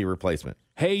Kelsey replacement.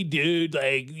 Hey, dude,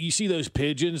 like, you see those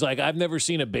pigeons? Like, I've never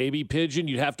seen a baby pigeon.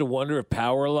 You'd have to wonder if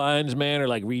power lines, man, are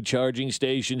like recharging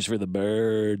stations for the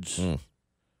birds.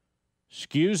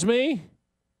 Excuse me?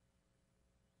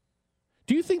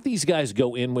 Do you think these guys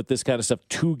go in with this kind of stuff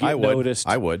to get noticed?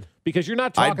 I would. Because you're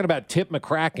not talking about Tip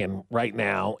McCracken right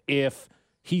now if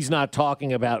he's not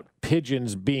talking about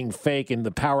pigeons being fake and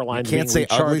the power lines being recharging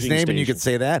stations. You can't say Ugly's name and you could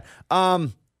say that.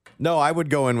 No, I would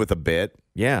go in with a bit.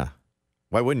 Yeah.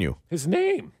 Why wouldn't you? His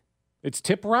name. It's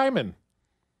Tip Ryman.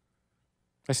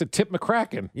 I said Tip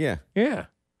McCracken. Yeah. Yeah.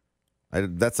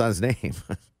 That's not his name.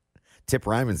 Tip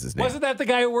Ryman's his name. Wasn't that the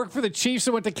guy who worked for the Chiefs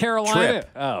and went to Carolina? Trip.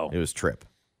 Oh. It was Trip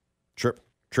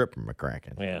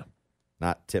McCracken. Yeah.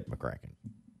 Not Tip McCracken.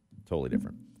 Totally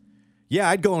different. Yeah,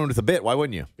 I'd go in with a bit. Why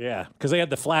wouldn't you? Yeah, because they had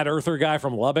the flat earther guy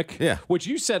from Lubbock. Yeah. Which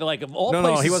you said, like, of all places.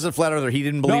 No, he wasn't a flat earther. He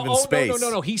didn't believe in space.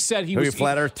 No. He said he was was.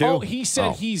 flat earth, too? Oh, he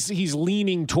said he's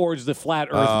leaning towards the flat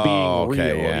earth being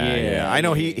real. Yeah. I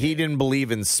know he didn't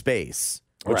believe in space,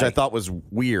 which I Right. thought was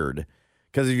weird.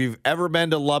 Because if you've ever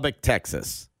been to Lubbock,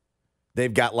 Texas,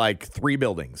 they've got like 3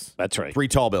 buildings. That's right. 3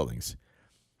 tall buildings.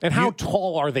 And how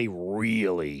tall are they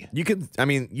really? You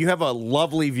have a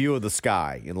lovely view of the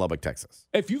sky in Lubbock, Texas.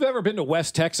 If you've ever been to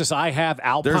West Texas, I have.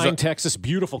 Alpine, Texas,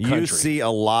 beautiful country. You see a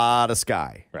lot of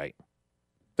sky. Right.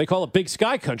 They call it Big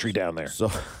Sky Country down there.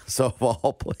 So of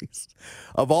all places,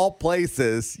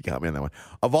 you got me on that one.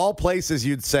 Of all places,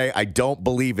 you'd say, I don't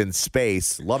believe in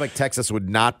space. Lubbock, Texas would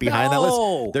not be behind that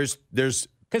list. There's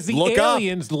because the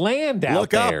aliens land out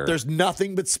there. Look up. There's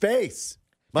nothing but space.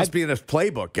 Must be in a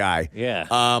playbook, guy. Yeah.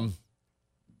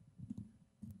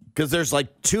 Because there's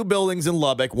like 2 buildings in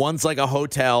Lubbock. One's like a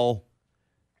hotel,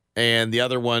 and the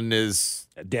other one is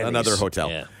another hotel.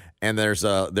 Yeah. And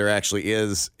there actually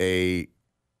is a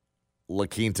La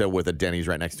Quinta with a Denny's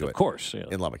right next to it. Of course, yeah.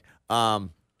 In Lubbock.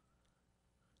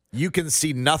 You can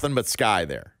see nothing but sky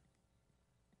there.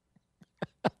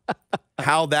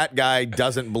 How that guy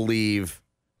doesn't believe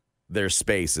there's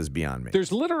space is beyond me.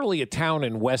 There's literally a town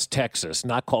in West Texas,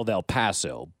 not called El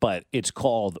Paso, but it's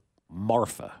called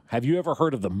Marfa. Have you ever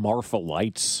heard of the Marfa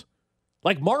Lights?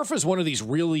 Like, Marfa is one of these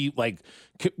really, like,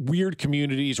 weird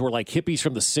communities where, like, hippies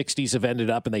from the 60s have ended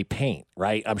up and they paint,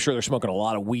 right? I'm sure they're smoking a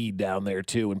lot of weed down there,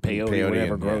 too, and peyote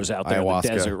whatever grows out there Ayahuasca, in the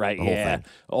desert, right? The whole Yeah, thing.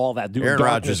 all that. Aaron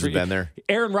Rodgers has been there.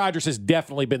 Aaron Rodgers has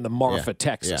definitely been to Marfa,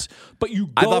 Texas. Yeah. But you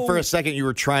go... I thought for a second you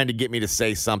were trying to get me to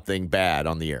say something bad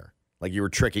on the air. Like you were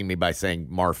tricking me by saying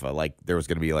Marfa. Like there was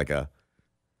going to be like a...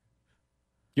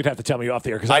 You'd have to tell me off the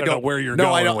air because I don't know where you're going.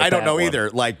 No, I don't know one. either.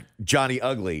 Like Johnny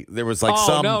Ugly. There was like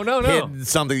hidden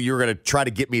something you were going to try to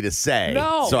get me to say.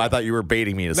 No. So I thought you were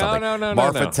baiting me to something. No.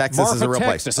 Marfa, Texas Marfa, is a real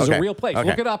Texas place. is a real place. Okay.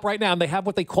 Look it up right now. And they have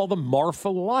what they call the Marfa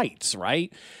Lights,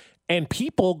 right? And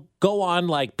people go on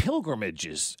like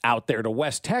pilgrimages out there to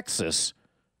West Texas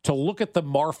to look at the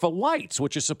Marfa lights,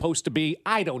 which is supposed to be,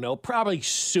 I don't know, probably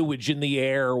sewage in the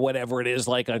air or whatever it is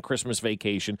like on Christmas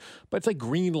vacation. But it's like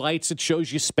green lights. It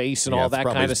shows you space and all that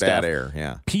kind of stuff. Bad air,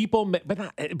 yeah. People,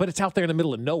 but it's out there in the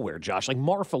middle of nowhere, Josh. Like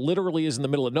Marfa literally is in the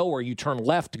middle of nowhere. You turn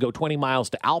left to go 20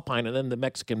 miles to Alpine, and then the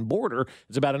Mexican border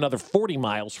is about another 40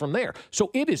 miles from there.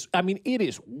 So it is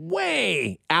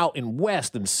way out in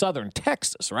west and southern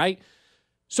Texas, right?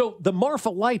 So the Marfa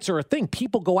lights are a thing.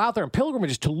 People go out there on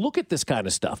pilgrimages to look at this kind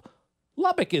of stuff.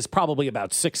 Lubbock is probably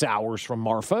about 6 hours from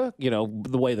Marfa,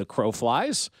 the way the crow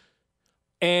flies.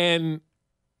 And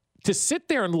to sit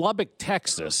there in Lubbock,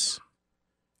 Texas,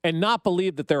 and not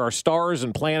believe that there are stars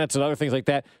and planets and other things like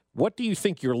that, what do you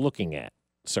think you're looking at,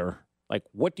 sir? Like,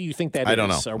 what do you think that is? I don't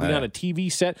know. Are we on a TV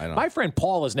set? My friend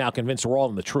Paul is now convinced we're all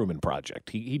in the Truman Project.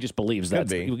 He just believes that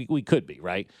we could be,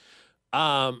 right?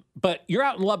 But you're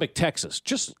out in Lubbock, Texas.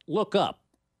 Just look up,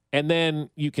 and then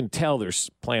you can tell there's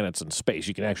planets in space.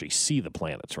 You can actually see the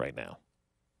planets right now.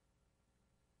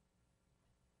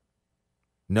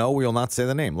 No, we will not say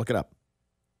the name. Look it up.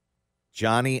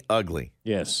 Johnny Ugly.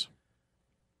 Yes.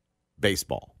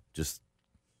 Baseball. Just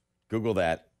Google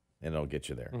that, and it'll get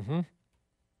you there. Mm-hmm.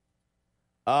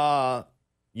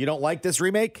 You don't like this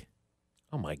remake?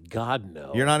 Oh, my God,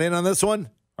 no. You're not in on this one?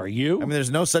 Are you? I mean,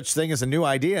 there's no such thing as a new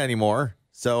idea anymore.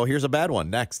 So here's a bad one.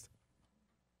 Next.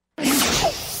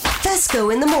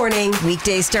 Fesco in the morning.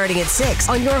 Weekdays starting at 6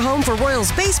 on your home for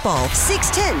Royals baseball.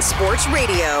 610 Sports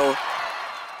Radio.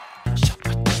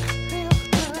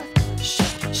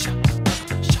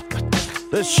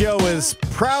 This show is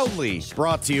proudly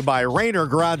brought to you by Rainer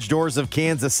Garage Doors of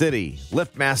Kansas City.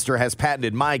 LiftMaster has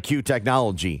patented MyQ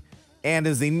technology and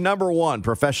is the #1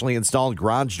 professionally installed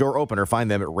garage door opener. Find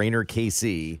them at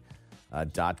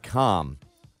RainerKC.com.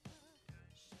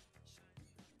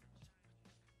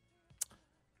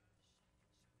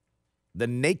 The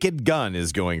Naked Gun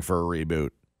is going for a reboot.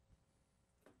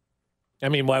 I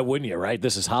mean, why wouldn't you, right?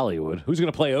 This is Hollywood. Who's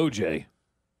going to play OJ?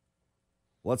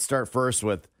 Let's start first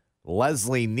with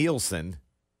Leslie Nielsen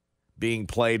being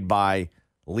played by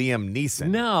Liam Neeson.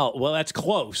 No, well, that's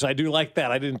close. I do like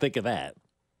that. I didn't think of that.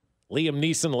 Liam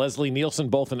Neeson, Leslie Nielsen,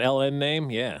 both an LN name?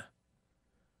 Yeah.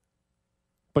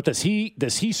 But does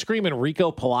he scream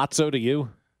Enrico Palazzo to you?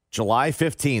 July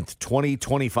 15th,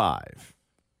 2025.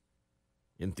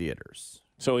 In theaters.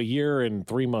 So a year and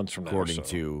 3 months from now. According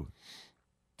to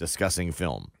Discussing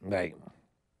Film. Right.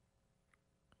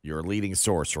 Your leading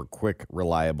source for quick,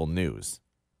 reliable news.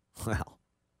 Well.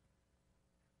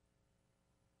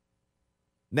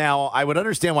 Now, I would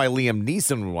understand why Liam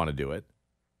Neeson would want to do it.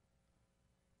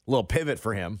 A little pivot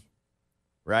for him.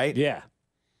 Right? Yeah.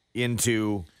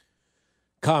 Into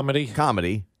comedy.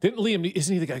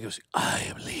 Isn't he the guy who goes, I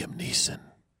am Liam Neeson.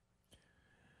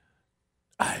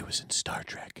 I was in Star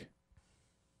Trek.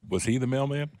 Was he the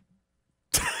mailman?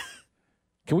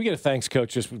 Can we get a thanks,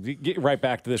 Coach? Just get right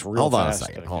back to this real Hold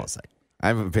fast. Hold on a second.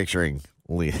 I'm picturing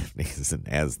Liam Neeson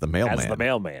as the mailman. As the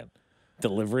mailman.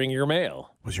 Delivering your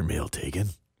mail. Was your mail taken?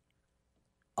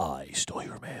 I stole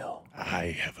your mail. I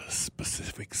have a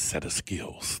specific set of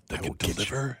skills that can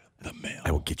deliver the mail.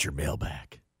 I will get your mail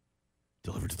back.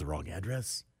 Delivered to the wrong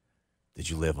address?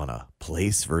 Did you live on a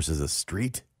place versus a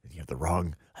street? And you have the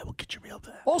wrong... I will get your mail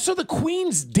back. Also, the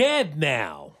Queen's dead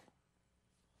now.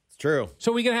 It's true.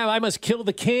 So we going to have I Must Kill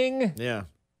the King? Yeah.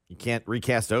 You can't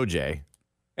recast OJ.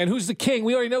 And who's the king?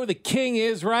 We already know who the king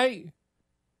is, right?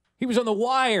 He was on The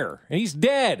Wire, and he's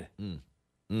dead.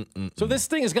 So this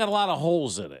thing has got a lot of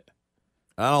holes in it.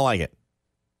 I don't like it.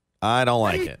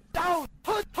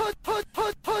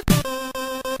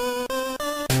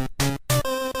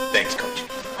 Thanks, Coach.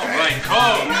 All right,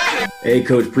 Coach. Hey,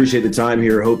 Coach, appreciate the time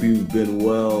here. Hope you've been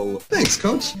well. Thanks,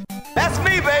 Coach. That's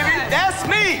me, baby. That's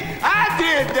me. I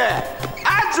did that.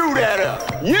 I drew that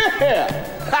up.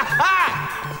 Yeah. Ha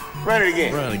ha. Run it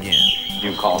again.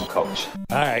 You call him Coach.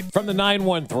 All right. From the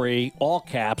 913, all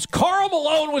caps, Karl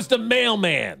Malone was the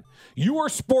mailman. You are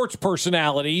sports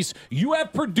personalities. You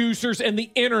have producers and the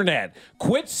internet.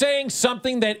 Quit saying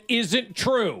something that isn't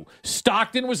true.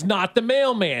 Stockton was not the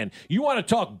mailman. You want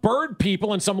to talk bird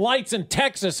people and some lights in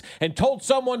Texas and told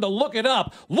someone to look it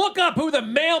up. Look up who the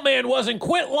mailman was and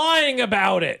quit lying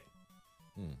about it.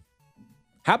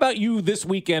 How about you this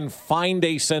weekend find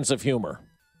a sense of humor?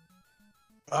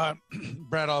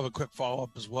 Brad, I'll have a quick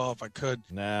follow-up as well if I could.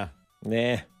 Nah.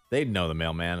 They'd know the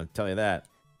mailman, I'll tell you that.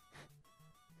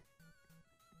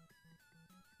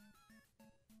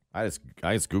 I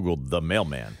just Googled the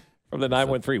mailman. From the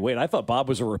 913. Wait, I thought Bob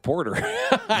was a reporter.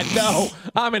 No,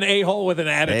 I'm an a-hole with an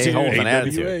attitude. A-hole with an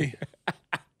attitude.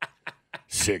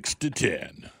 6 to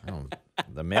 10.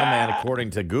 The mailman,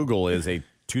 according to Google, is a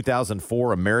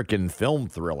 2004 American film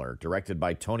thriller directed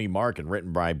by Tony Mark and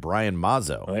written by Brian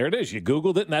Mazzo. Well, there it is. You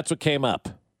Googled it, and that's what came up.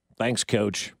 Thanks,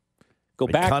 Coach. Go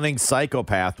A back. cunning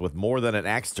psychopath with more than an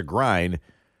axe to grind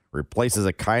replaces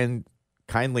a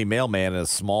kindly mailman in a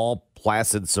small,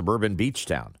 placid suburban beach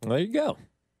town. There you go.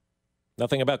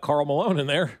 Nothing about Karl Malone in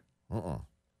there. So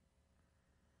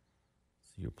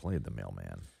you played the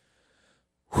mailman.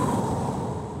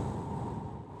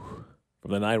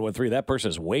 From the 913, that person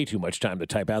has way too much time to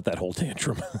type out that whole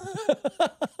tantrum.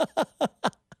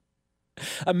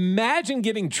 Imagine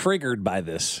getting triggered by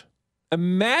this.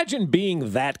 Imagine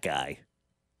being that guy.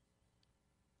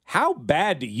 How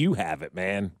bad do you have it,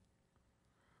 man?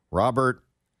 Robert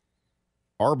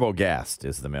Arbogast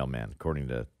is the mailman, according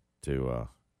to Never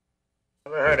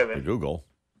heard of him. Google.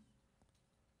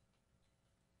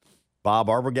 Bob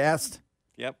Arbogast?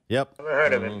 Yep. Yep. Never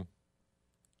heard of him.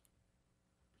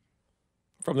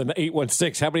 From the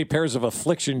 816, how many pairs of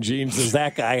affliction jeans does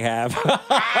that guy have?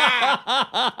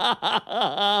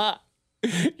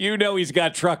 You know he's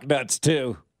got truck nuts,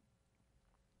 too.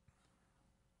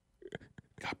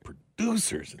 Got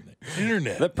producers in the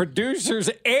internet. The producers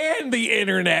and the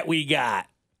internet we got.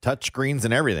 Touch screens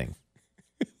and everything.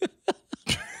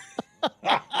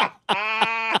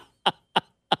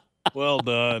 Well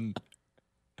done.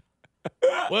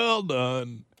 Well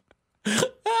done.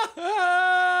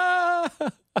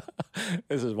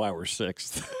 This is why we're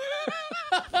sixth.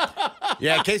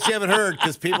 Yeah, in case you haven't heard,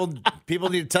 because people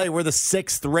need to tell you we're the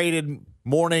 6th rated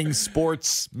morning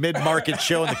sports mid-market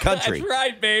show in the country. That's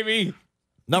right, baby.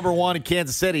 Number 1 in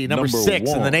Kansas City, number Number 6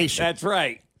 in the 1. nation. That's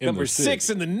right. In Number the 6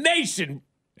 in the nation.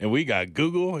 And we got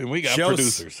Google and we got Show,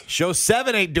 producers. Show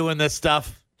 7 ain't doing this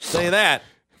stuff. Tell you that.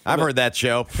 I've heard that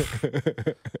show.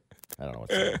 I don't know what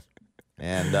to say.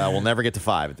 And we'll never get to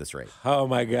 5 at this rate. Oh,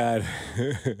 my God.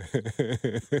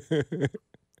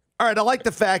 All right, I like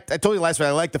the fact, I told you last week,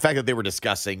 I like the fact that they were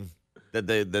discussing that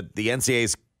the NCAA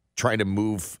is trying to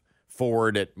move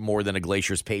forward at more than a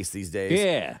glacier's pace these days.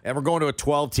 Yeah. And we're going to a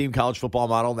 12-team college football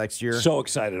model next year. So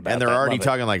excited about it. And they're already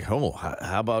talking like, oh,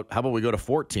 how about we go to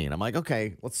 14? I'm like,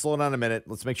 okay, let's slow down a minute.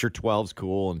 Let's make sure 12's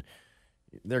cool. And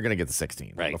they're going to get the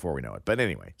 16 before we know it. But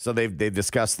anyway, so they've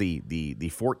discussed the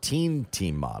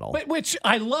 14-team model. But, which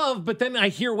I love, but then I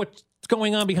hear what's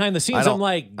going on behind the scenes. I'm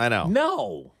like, I know.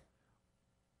 No.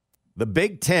 The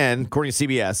Big Ten, according to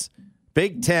CBS,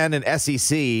 Big Ten and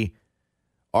SEC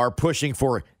are pushing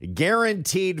for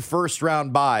guaranteed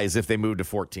first-round buys if they move to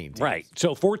 14 teams. Right.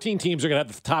 So 14 teams are going to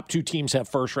have the top 2 teams have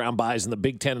first-round buys, and the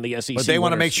Big Ten and the SEC. But they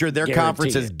want to make sure their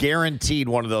conference is it. guaranteed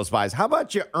one of those buys. How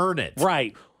about you earn it?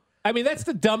 Right. I mean, that's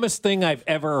the dumbest thing I've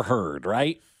ever heard,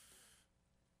 right?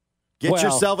 Get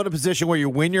yourself in a position where you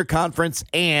win your conference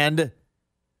and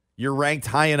you're ranked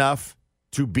high enough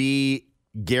to be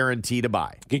guaranteed a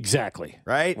buy. Exactly.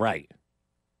 Right? Right.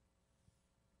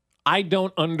 I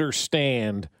don't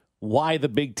understand why the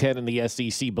Big Ten and the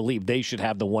SEC believe they should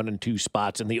have the 1 and 2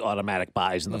 spots in the automatic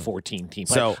buys in the 14 team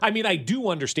play. So, I mean, I do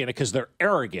understand it because they're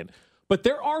arrogant. But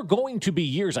there are going to be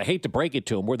years, I hate to break it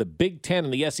to them, where the Big Ten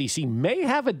and the SEC may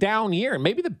have a down year, and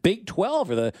maybe the Big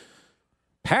 12 or the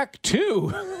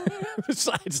Pac-2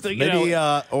 besides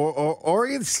the,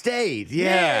 Oregon State.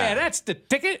 Yeah, that's the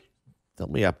ticket. They'll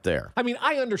be up there. I mean,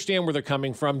 I understand where they're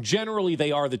coming from. Generally,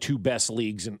 they are the 2 best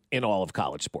leagues in all of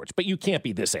college sports, but you can't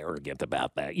be this arrogant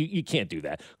about that. You can't do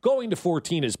that. Going to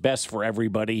 14 is best for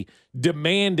everybody.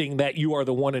 Demanding that you are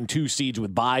the 1 and 2 seeds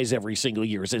with buys every single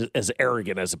year is as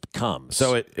arrogant as it comes.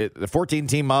 So the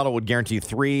 14-team model would guarantee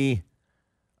 3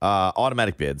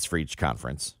 automatic bids for each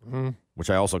conference, which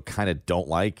I also kind of don't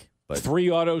like. But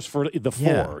 3 autos for the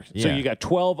 4. Yeah. So you got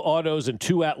 12 autos and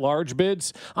 2 at-large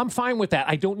bids. I'm fine with that.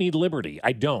 I don't need Liberty.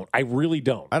 I don't. I really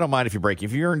don't. I don't mind if you break.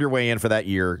 If you earned your way in for that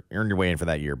year,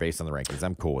 based on the rankings.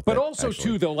 I'm cool with that. But also,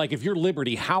 too, though, like if you're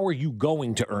Liberty, how are you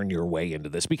going to earn your way into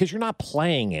this? Because you're not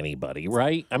playing anybody,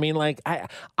 right? I mean, like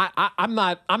I'm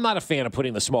not a fan of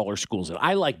putting the smaller schools in.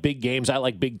 I like big games. I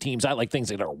like big teams. I like things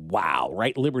that are wow,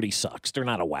 right? Liberty sucks. They're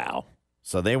not a wow.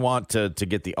 So they want to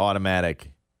get the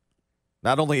automatic.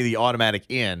 Not only the automatic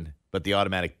in, but the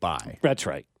automatic buy. That's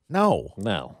right. No.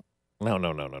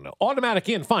 Automatic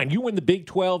in, fine. You win the Big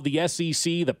 12, the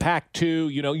SEC, the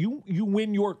Pac-2. You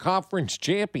win your conference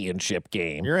championship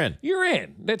game. You're in. You're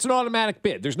in. It's an automatic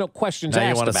bid. There's no questions now asked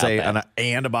you want to about say that.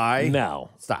 And a buy?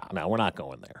 No. Stop. No, we're not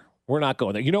going there. We're not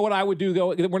going there. You know what I would do,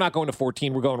 though? We're not going to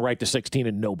 14. We're going right to 16,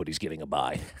 and nobody's getting a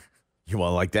buy. You want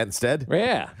to like that instead?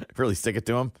 Yeah. Really stick it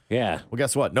to them? Yeah. Well,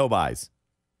 guess what? No buys.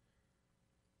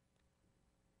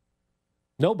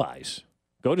 No buys.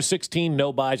 Go to 16,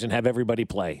 no buys, and have everybody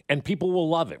play. And people will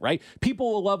love it, right?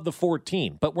 People will love the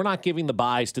 14, but we're not giving the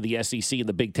buys to the SEC and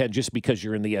the Big Ten just because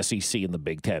you're in the SEC and the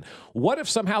Big Ten. What if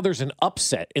somehow there's an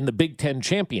upset in the Big Ten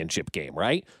championship game,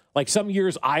 right? Like some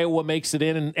years Iowa makes it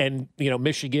in and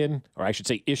Michigan, or I should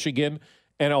say Michigan,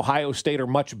 and Ohio State are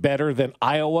much better than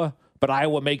Iowa, but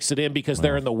Iowa makes it in because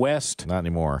they're in the West. Not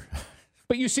anymore.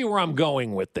 But you see where I'm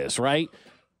going with this, right?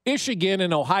 Michigan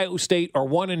and Ohio State are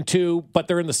 1 and 2, but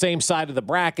they're in the same side of the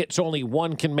bracket, so only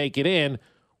one can make it in.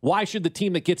 Why should the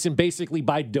team that gets in basically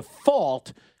by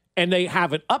default and they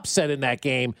have an upset in that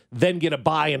game then get a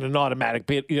bye in an automatic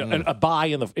a bye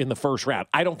in the first round?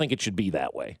 I don't think it should be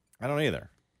that way. I don't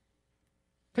either.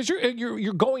 Because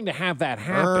you're going to have that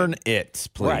happen. Earn it,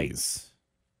 please.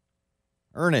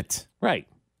 Right. Earn it. Right.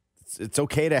 It's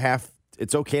okay to have.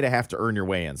 It's okay to have to earn your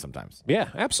way in sometimes. Yeah,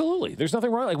 absolutely. There's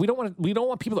nothing wrong. Like we don't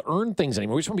want people to earn things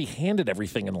anymore. We just want to be handed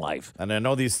everything in life. And I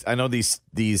know these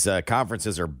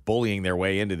conferences are bullying their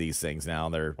way into these things now.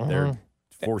 They're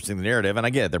forcing the narrative, and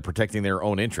I get it. They're protecting their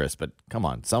own interests. But come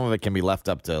on, some of it can be left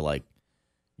up to like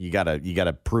you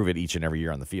gotta prove it each and every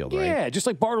year on the field, right? Yeah, just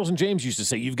like Bartles and James used to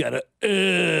say, you've got to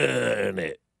earn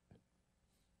it.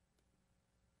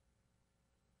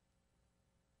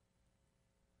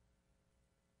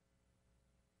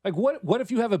 Like, what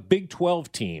if you have a Big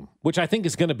 12 team, which I think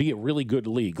is going to be a really good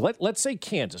league? Let's say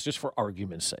Kansas, just for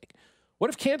argument's sake.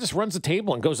 What if Kansas runs the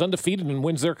table and goes undefeated and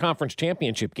wins their conference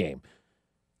championship game?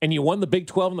 And you won the Big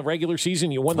 12 in the regular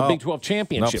season, you won the Big 12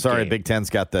 championship sorry, game. Big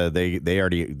Ten's got they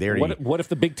already. What if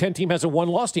the Big 10 team has a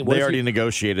one-loss team? They already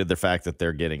negotiated the fact that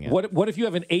they're getting it. What if you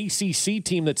have an ACC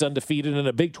team that's undefeated and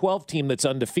a Big 12 team that's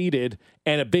undefeated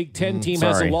and a Big 10 team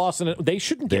has a loss? And they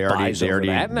shouldn't get buys over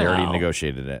that. They already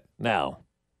negotiated it. No.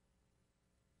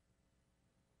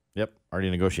 Yep, already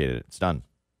negotiated it. It's done.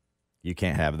 You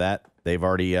can't have that. They've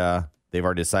already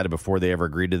decided before they ever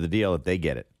agreed to the deal that they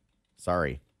get it.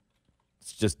 Sorry.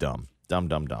 It's just dumb.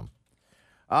 Dumb.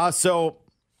 So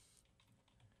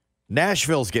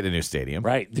Nashville's getting a new stadium.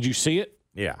 Right. Did you see it?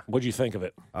 Yeah. What'd you think of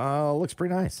it? Looks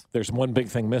pretty nice. There's one big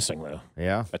thing missing, though.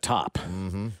 Yeah. A top.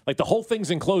 Mm-hmm. Like, the whole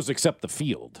thing's enclosed except the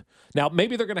field. Now,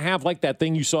 maybe they're going to have, like, that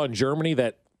thing you saw in Germany,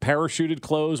 that parachuted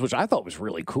close, which I thought was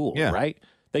really cool, right?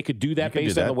 They could do that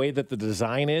based on the way that the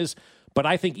design is. But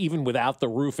I think even without the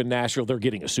roof in Nashville, they're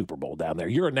getting a Super Bowl down there.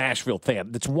 You're a Nashville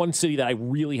fan. That's one city that I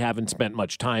really haven't spent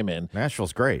much time in.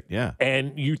 Nashville's great, yeah.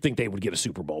 And you think they would get a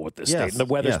Super Bowl with this state. And the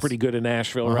weather's pretty good in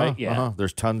Nashville, right? Yeah.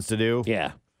 There's tons to do.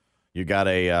 Yeah. You got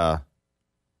a,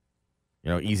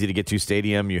 easy to get to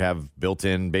stadium. You have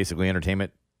built-in, basically,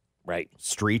 entertainment. Right.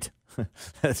 Street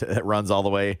that runs all the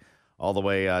way like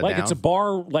down. It's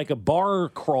a bar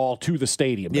crawl to the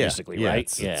stadium, basically,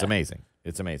 right? It's amazing.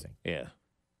 It's amazing. Yeah.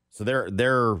 So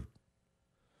they're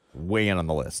way in on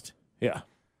the list. Yeah.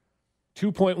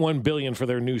 $2.1 billion for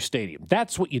their new stadium.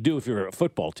 That's what you do if you're a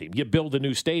football team. You build a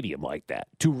new stadium like that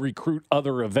to recruit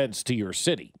other events to your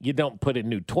city. You don't put in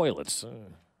new toilets.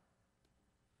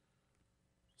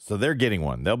 So they're getting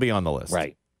one. They'll be on the list.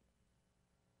 Right.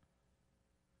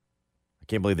 I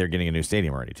can't believe they're getting a new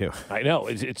stadium already, too. I know.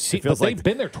 It feels like they've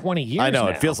been there 20 years I know.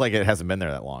 now. It feels like it hasn't been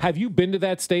there that long. Have you been to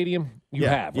that stadium? You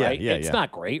have, right? Yeah, it's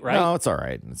not great, right? No, it's all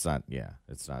right. It's not,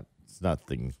 it's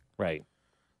nothing. Right.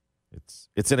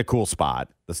 It's in a cool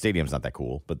spot. The stadium's not that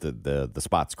cool, but the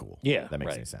spot's cool. Yeah. That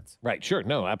makes any sense. Right. Sure.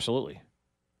 No, absolutely.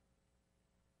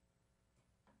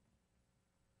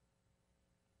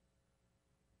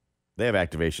 They have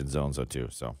activation zones, though, too.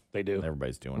 So they do.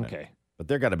 Everybody's doing it. Okay. But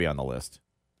they're got to be on the list.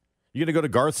 You going to go to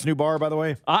Garth's new bar, by the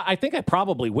way? I think I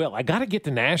probably will. I got to get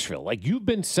to Nashville. Like, you've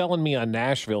been selling me on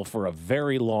Nashville for a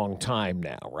very long time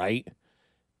now, right?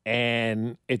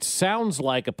 And it sounds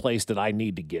like a place that I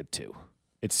need to get to.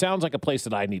 It sounds like a place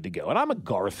that I need to go. And I'm a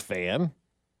Garth fan.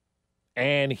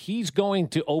 And he's going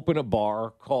to open a bar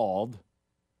called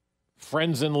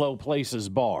Friends in Low Places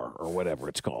Bar, or whatever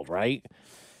it's called, right?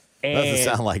 Doesn't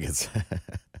sound like it's...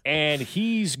 And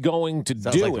he's going to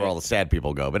Sounds do like it. where all the sad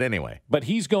people go, but anyway. But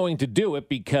he's going to do it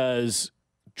because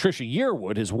Trisha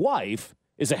Yearwood, his wife,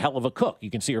 is a hell of a cook.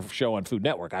 You can see her show on Food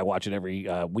Network. I watch it every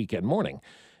weekend morning.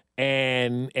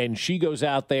 And she goes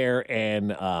out there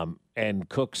and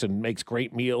cooks and makes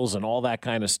great meals and all that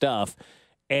kind of stuff.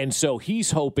 And so he's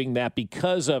hoping that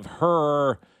because of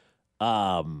her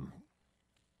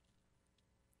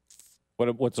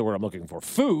what's the word I'm looking for?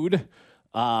 Food.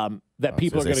 That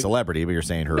people are going to celebrity, but you're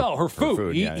saying her. No, her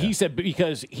food. Yeah, he said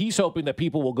because he's hoping that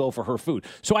people will go for her food.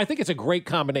 So I think it's a great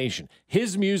combination.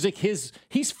 His music,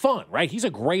 he's fun, right? He's a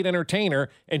great entertainer,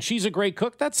 and she's a great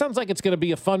cook. That sounds like it's going to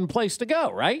be a fun place to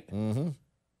go, right? Mm-hmm.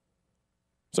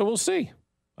 So we'll see.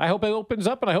 I hope it opens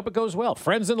up, and I hope it goes well.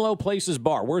 Friends in Low Places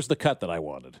Bar. Where's the cut that I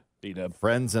wanted?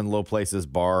 Friends in Low Places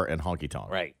Bar and Honky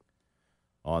Tonk. Right.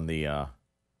 On the, I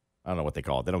don't know what they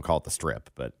call it. They don't call it the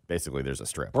Strip, but basically there's a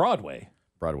strip. Broadway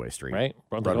Street. Right?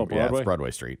 Broadway, yeah, it's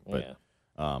Broadway Street. But,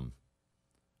 but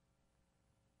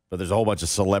there's a whole bunch of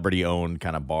celebrity-owned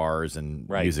kind of bars and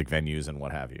music venues and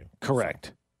what have you. Correct.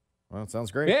 So, well, it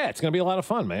sounds great. Yeah, it's going to be a lot of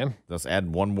fun, man. Let's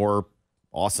add one more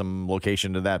awesome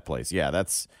location to that place. Yeah,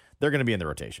 they're going to be in the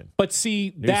rotation. But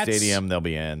see, New stadium they'll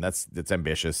be in. It's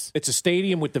ambitious. It's a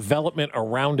stadium with development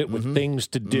around it with things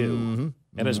to do.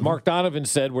 And as Mark Donovan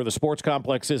said, where the sports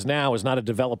complex is now is not a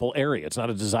developable area. It's not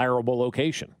a desirable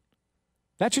location.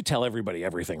 That should tell everybody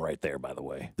everything right there, by the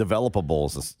way.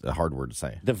 Developable is a hard word to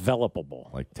say.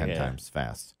 Developable. Like 10 times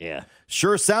fast. Yeah.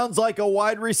 Sure sounds like a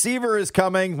wide receiver is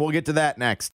coming. We'll get to that next.